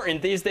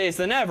important these days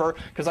than ever,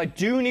 because I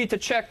do need to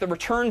check the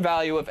return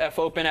value of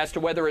fopen as to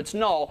whether it's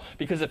null.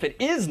 Because if it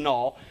is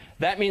null,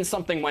 that means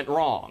something went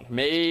wrong.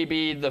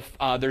 Maybe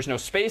there's no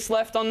space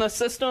left on the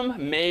system.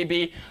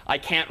 Maybe I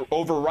can't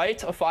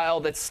overwrite a file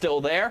that's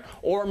still there.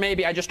 Or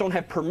maybe I just don't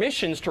have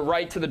permissions to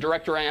write to the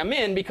directory I'm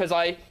in because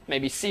I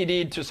maybe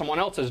CD'd to someone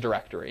else's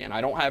directory and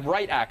I don't have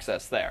write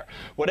access there.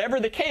 Whatever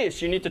the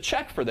case, you need to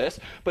check for this.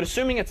 But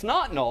assuming it's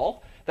not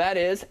null, that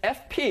is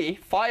fp,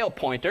 file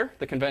pointer,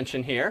 the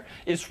convention here,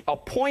 is a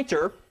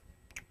pointer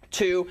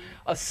to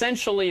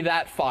essentially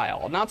that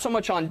file. Not so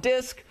much on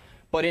disk,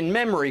 but in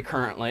memory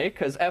currently,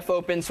 because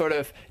fopen sort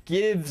of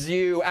gives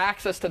you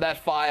access to that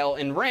file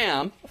in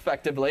RAM,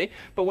 effectively.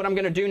 But what I'm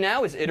going to do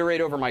now is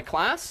iterate over my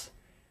class.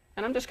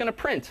 And I'm just going to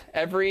print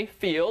every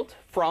field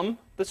from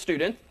the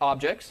student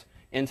objects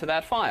into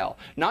that file.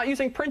 Not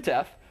using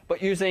printf,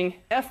 but using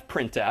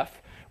fprintf,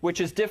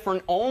 which is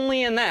different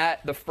only in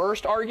that the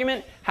first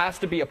argument has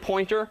to be a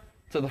pointer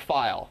to the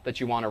file that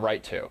you want to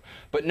write to.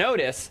 But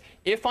notice,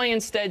 if I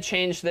instead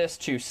change this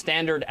to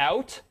standard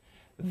out,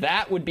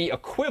 that would be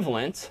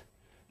equivalent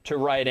to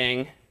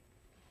writing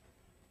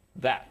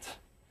that.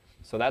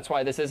 So that's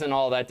why this isn't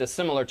all that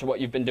dissimilar to what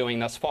you've been doing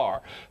thus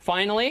far.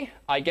 Finally,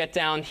 I get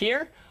down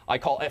here. I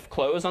call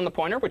fclose on the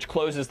pointer, which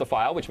closes the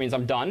file, which means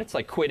I'm done. It's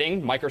like quitting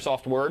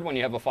Microsoft Word when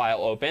you have a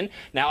file open.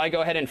 Now I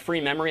go ahead and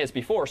free memory as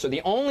before. So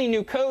the only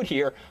new code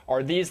here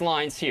are these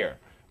lines here.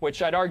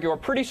 which I'd argue are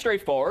pretty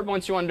straightforward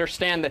once you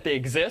understand that they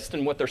exist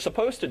and what they're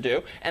supposed to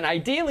do. And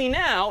ideally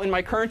now, in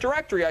my current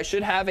directory, I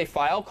should have a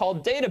file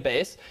called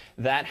database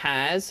that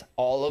has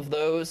all of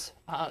those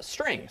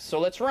strings. So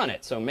let's run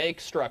it. So make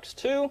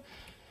structs2.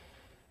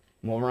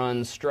 We'll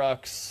run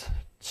structs2.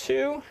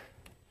 All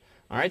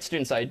right,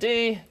 student's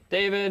ID,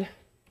 David,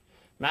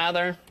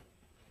 Mather,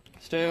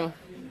 Stu.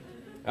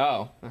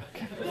 Oh,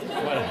 okay.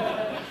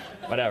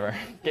 Whatever.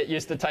 Get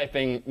used to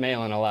typing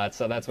Malin a lot,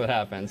 so that's what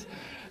happens.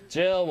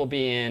 Jill will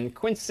be in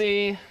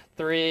Quincy.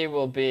 3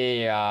 will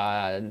be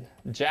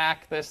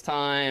Jack this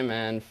time,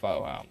 and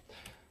Foho.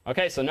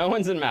 OK, so no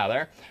one's in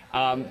Mather.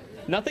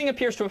 Nothing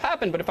appears to have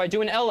happened, but if I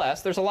do an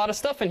ls, there's a lot of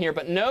stuff in here.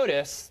 But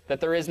notice that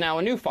there is now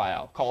a new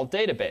file called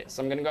database.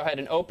 So I'm going to go ahead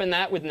and open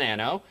that with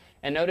nano.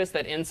 And notice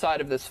that inside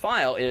of this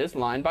file is,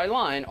 line by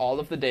line, all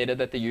of the data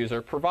that the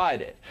user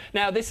provided.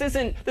 Now, this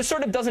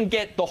sort of doesn't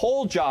get the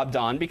whole job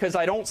done, because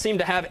I don't seem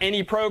to have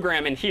any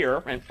program in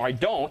here, and I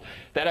don't,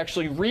 that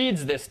actually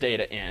reads this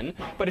data in.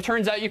 But it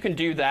turns out you can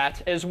do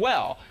that as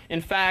well.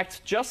 In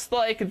fact, just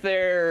like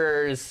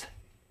there's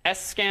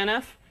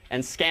scanf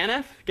and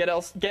scanf,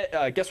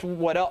 guess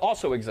what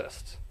also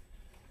exists?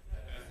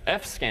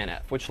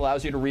 fscanf, which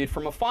allows you to read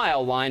from a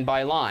file line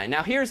by line.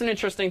 Now, here's an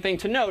interesting thing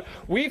to note.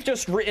 We've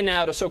just written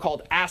out a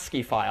so-called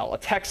ASCII file, a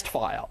text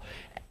file.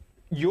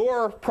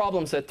 Your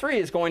problem set 3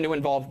 is going to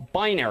involve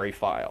binary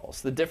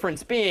files. The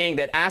difference being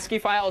that ASCII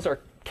files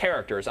are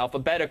characters,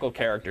 alphabetical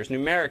characters,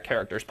 numeric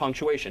characters,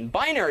 punctuation.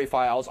 Binary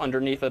files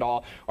underneath it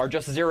all are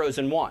just zeros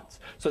and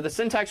ones. So the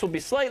syntax will be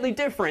slightly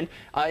different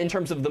in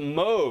terms of the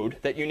mode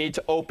that you need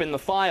to open the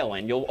file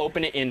in. You'll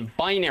open it in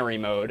binary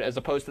mode as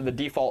opposed to the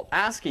default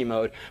ASCII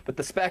mode, but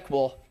the spec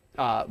will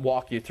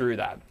walk you through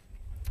that.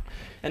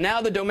 And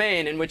now the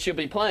domain in which you'll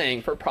be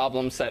playing for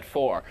problem set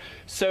 4.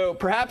 So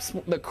perhaps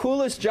the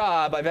coolest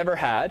job I've ever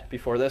had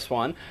before this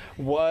one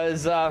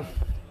was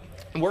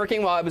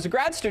working while I was a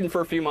grad student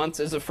for a few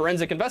months as a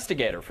forensic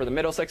investigator for the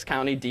Middlesex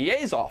County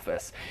DA's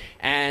office.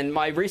 And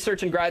my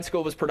research in grad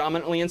school was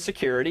predominantly in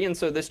security. And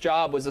so this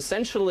job was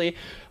essentially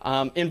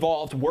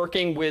involved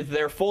working with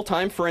their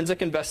full-time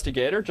forensic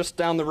investigator just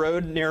down the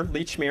road near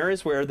Leechmere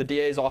is where the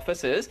DA's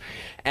office is.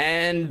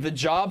 And the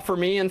job for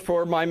me and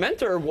for my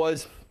mentor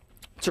was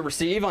to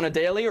receive on a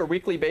daily or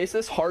weekly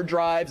basis hard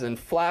drives and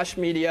flash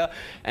media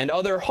and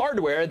other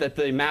hardware that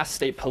the Mass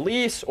State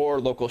Police or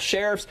local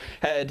sheriffs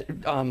had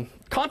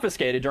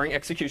confiscated during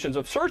executions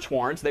of search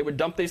warrants. They would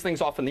dump these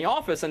things off in the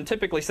office and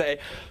typically say,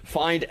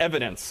 find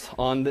evidence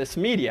on this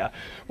media.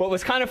 What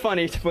was kind of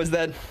funny was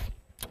that,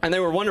 and they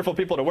were wonderful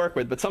people to work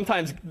with, but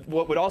sometimes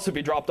what would also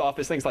be dropped off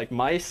is things like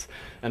mice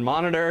and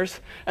monitors.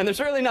 And there's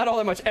really not all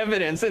that much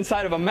evidence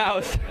inside of a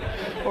mouse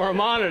or a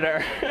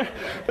monitor.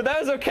 But that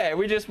was OK.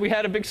 We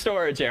had a big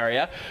storage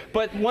area.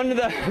 But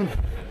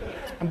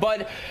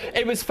But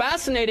it was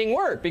fascinating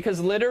work,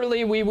 because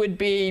literally we would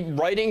be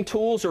writing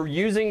tools or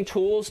using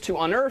tools to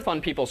unearth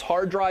on people's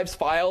hard drives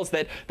files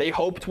that they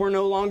hoped were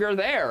no longer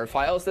there,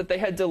 files that they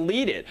had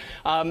deleted.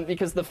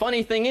 Because the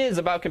funny thing is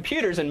about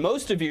computers, and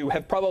most of you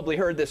have probably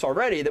heard this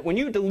already, that when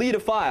you delete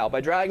a file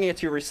by dragging it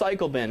to your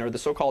recycle bin or the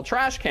so-called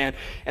trash can,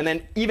 and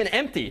then even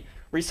empty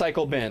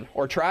recycle bin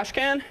or trash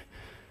can,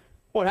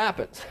 what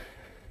happens?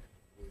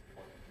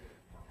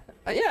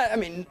 Yeah, I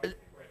mean,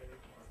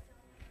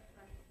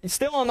 it's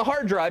still on the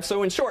hard drive,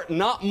 so in short,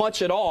 not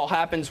much at all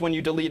happens when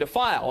you delete a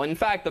file. In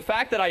fact, the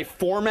fact that I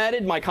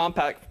formatted my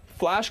compact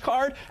flash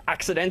card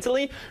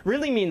accidentally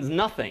really means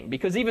nothing,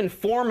 because even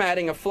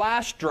formatting a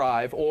flash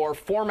drive or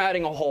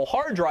formatting a whole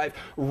hard drive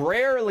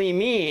rarely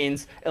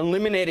means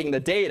eliminating the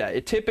data.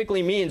 It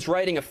typically means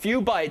writing a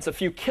few bytes, a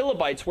few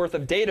kilobytes worth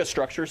of data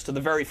structures to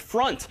the very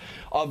front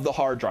of the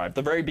hard drive,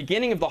 the very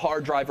beginning of the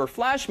hard drive or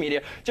flash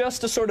media, just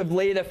to sort of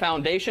lay the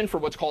foundation for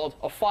what's called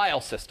a file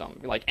system,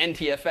 like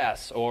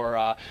NTFS or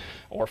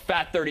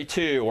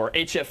FAT32 or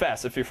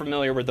HFS, if you're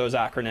familiar with those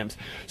acronyms.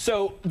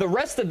 So the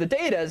rest of the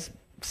data is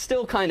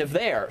still kind of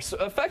there. So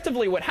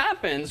effectively what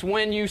happens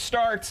when you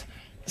start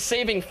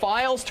saving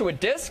files to a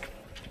disk,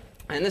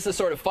 and this is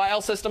sort of file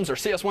systems or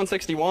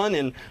CS161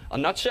 in a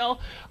nutshell,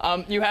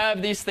 you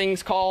have these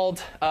things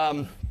called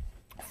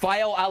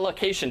file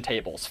allocation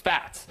tables,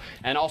 FATs,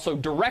 and also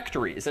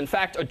directories. In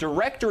fact, a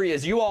directory,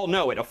 as you all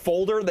know it, a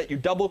folder that you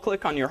double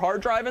click on your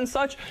hard drive and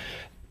such,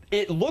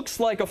 it looks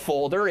like a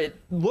folder, it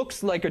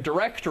looks like a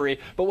directory,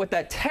 but what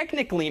that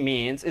technically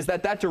means is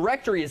that that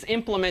directory is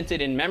implemented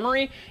in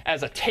memory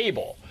as a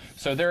table.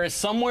 So there is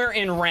somewhere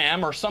in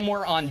RAM or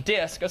somewhere on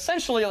disk,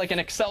 essentially like an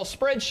Excel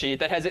spreadsheet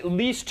that has at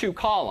least 2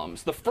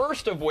 columns, the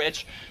first of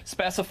which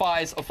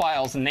specifies a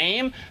file's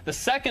name, the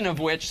second of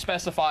which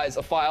specifies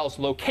a file's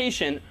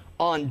location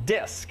on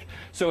disk.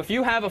 So if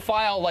you have a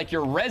file like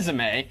your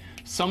resume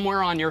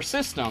somewhere on your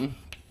system,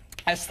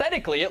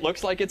 aesthetically, it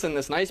looks like it's in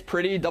this nice,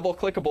 pretty,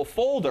 double-clickable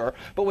folder.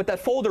 But what that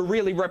folder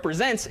really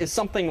represents is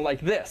something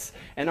like this.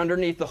 And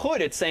underneath the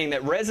hood, it's saying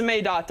that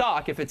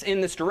resume.doc, if it's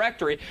in this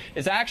directory,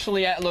 is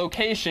actually at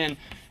location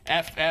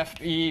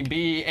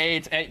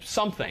FFEB8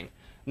 something.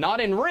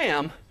 Not in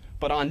RAM,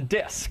 but on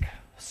disk.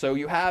 So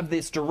you have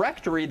this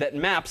directory that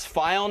maps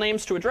file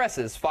names to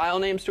addresses, file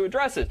names to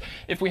addresses.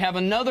 If we have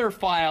another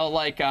file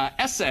like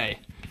essay.doc,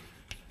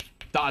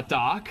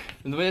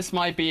 this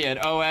might be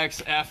at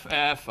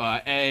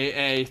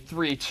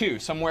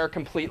oxff.aa32, somewhere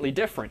completely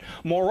different.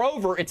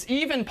 Moreover, it's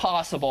even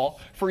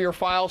possible for your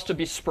files to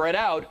be spread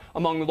out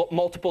among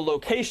multiple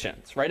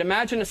locations, right?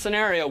 Imagine a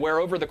scenario where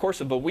over the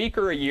course of a week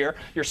or a year,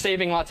 you're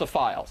saving lots of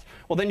files.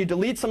 Well, then you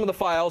delete some of the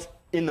files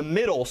in the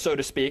middle, so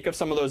to speak, of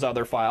some of those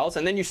other files,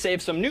 and then you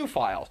save some new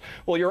files.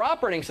 Well, your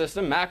operating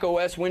system, Mac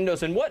OS,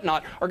 Windows, and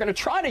whatnot, are going to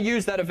try to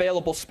use that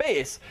available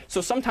space. So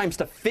sometimes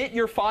to fit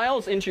your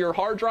files into your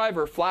hard drive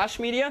or flash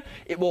media,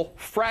 it will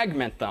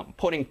fragment them,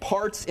 putting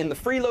parts in the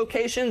free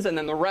locations and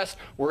then the rest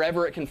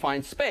wherever it can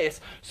find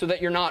space so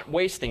that you're not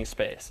wasting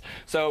space.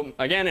 So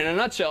again, in a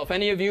nutshell, if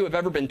any of you have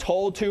ever been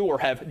told to or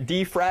have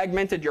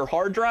defragmented your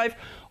hard drive,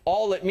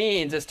 all it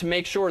means is to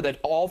make sure that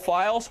all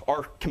files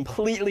are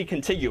completely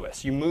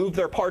contiguous. You move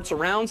their parts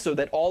around so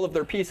that all of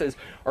their pieces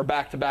are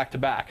back to back to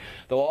back.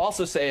 Though I'll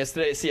also say, as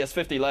today's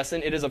CS50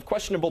 lesson, it is of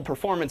questionable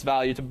performance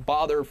value to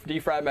bother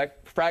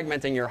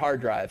defragmenting your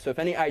hard drive. So if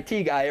any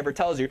IT guy ever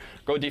tells you,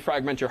 go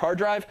defragment your hard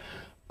drive,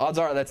 odds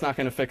are that's not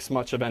going to fix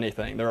much of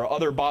anything. There are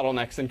other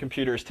bottlenecks in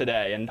computers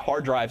today, and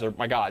hard drives are,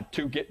 my God,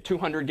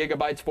 200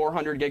 gigabytes,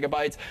 400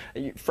 gigabytes.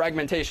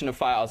 Fragmentation of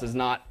files is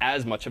not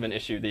as much of an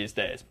issue these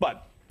days.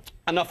 But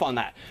enough on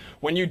that.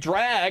 When you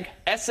drag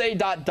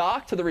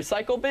sa.doc to the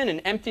recycle bin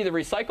and empty the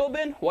recycle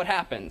bin, what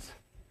happens?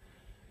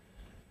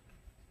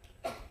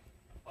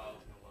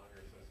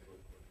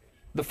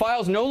 The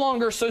file is no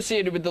longer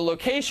associated with the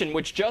location,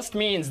 which just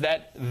means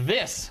that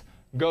this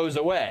goes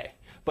away.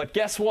 But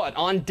guess what?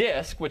 On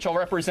disk, which I'll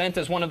represent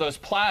as one of those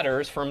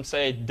platters from,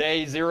 say,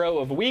 day 0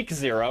 of week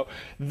 0,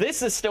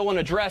 this is still an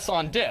address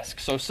on disk.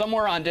 So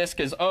somewhere on disk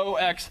is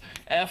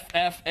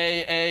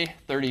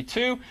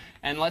oxffaa32.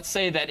 And let's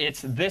say that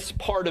it's this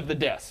part of the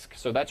disk.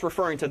 So that's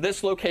referring to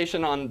this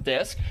location on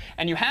disk.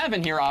 And you have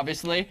in here,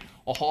 obviously,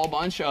 a whole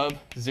bunch of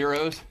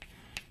zeros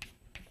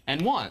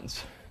and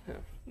ones.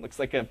 Looks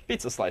like a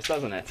pizza slice,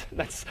 doesn't it?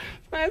 That's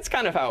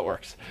kind of how it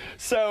works.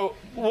 So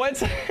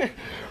what's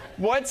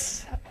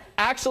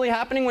actually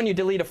happening when you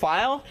delete a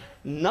file?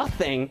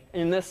 Nothing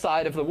in this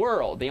side of the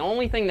world. The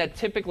only thing that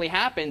typically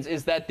happens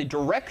is that the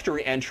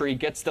directory entry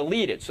gets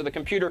deleted. So the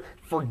computer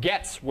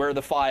forgets where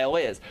the file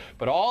is.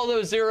 But all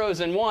those zeros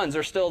and ones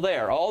are still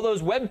there. All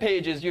those web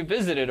pages you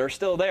visited are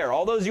still there.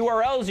 All those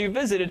URLs you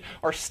visited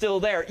are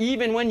still there,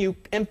 even when you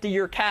empty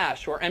your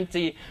cache or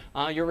empty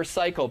your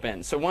recycle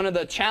bin. So one of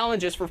the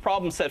challenges for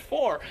problem set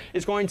 4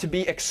 is going to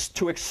be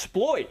to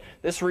exploit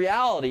this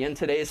reality in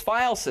today's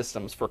file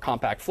systems for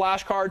compact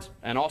flash cards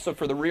and also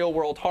for the real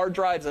world hard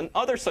drives and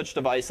other such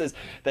devices,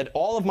 that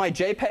all of my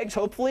JPEGs,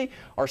 hopefully,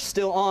 are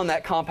still on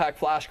that compact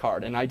flash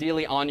card and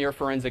ideally on your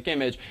forensic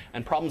image.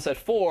 And problem set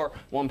 4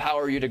 will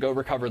empower you to go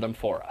recover them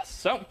for us.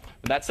 So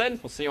with that said,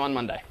 we'll see you on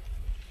Monday.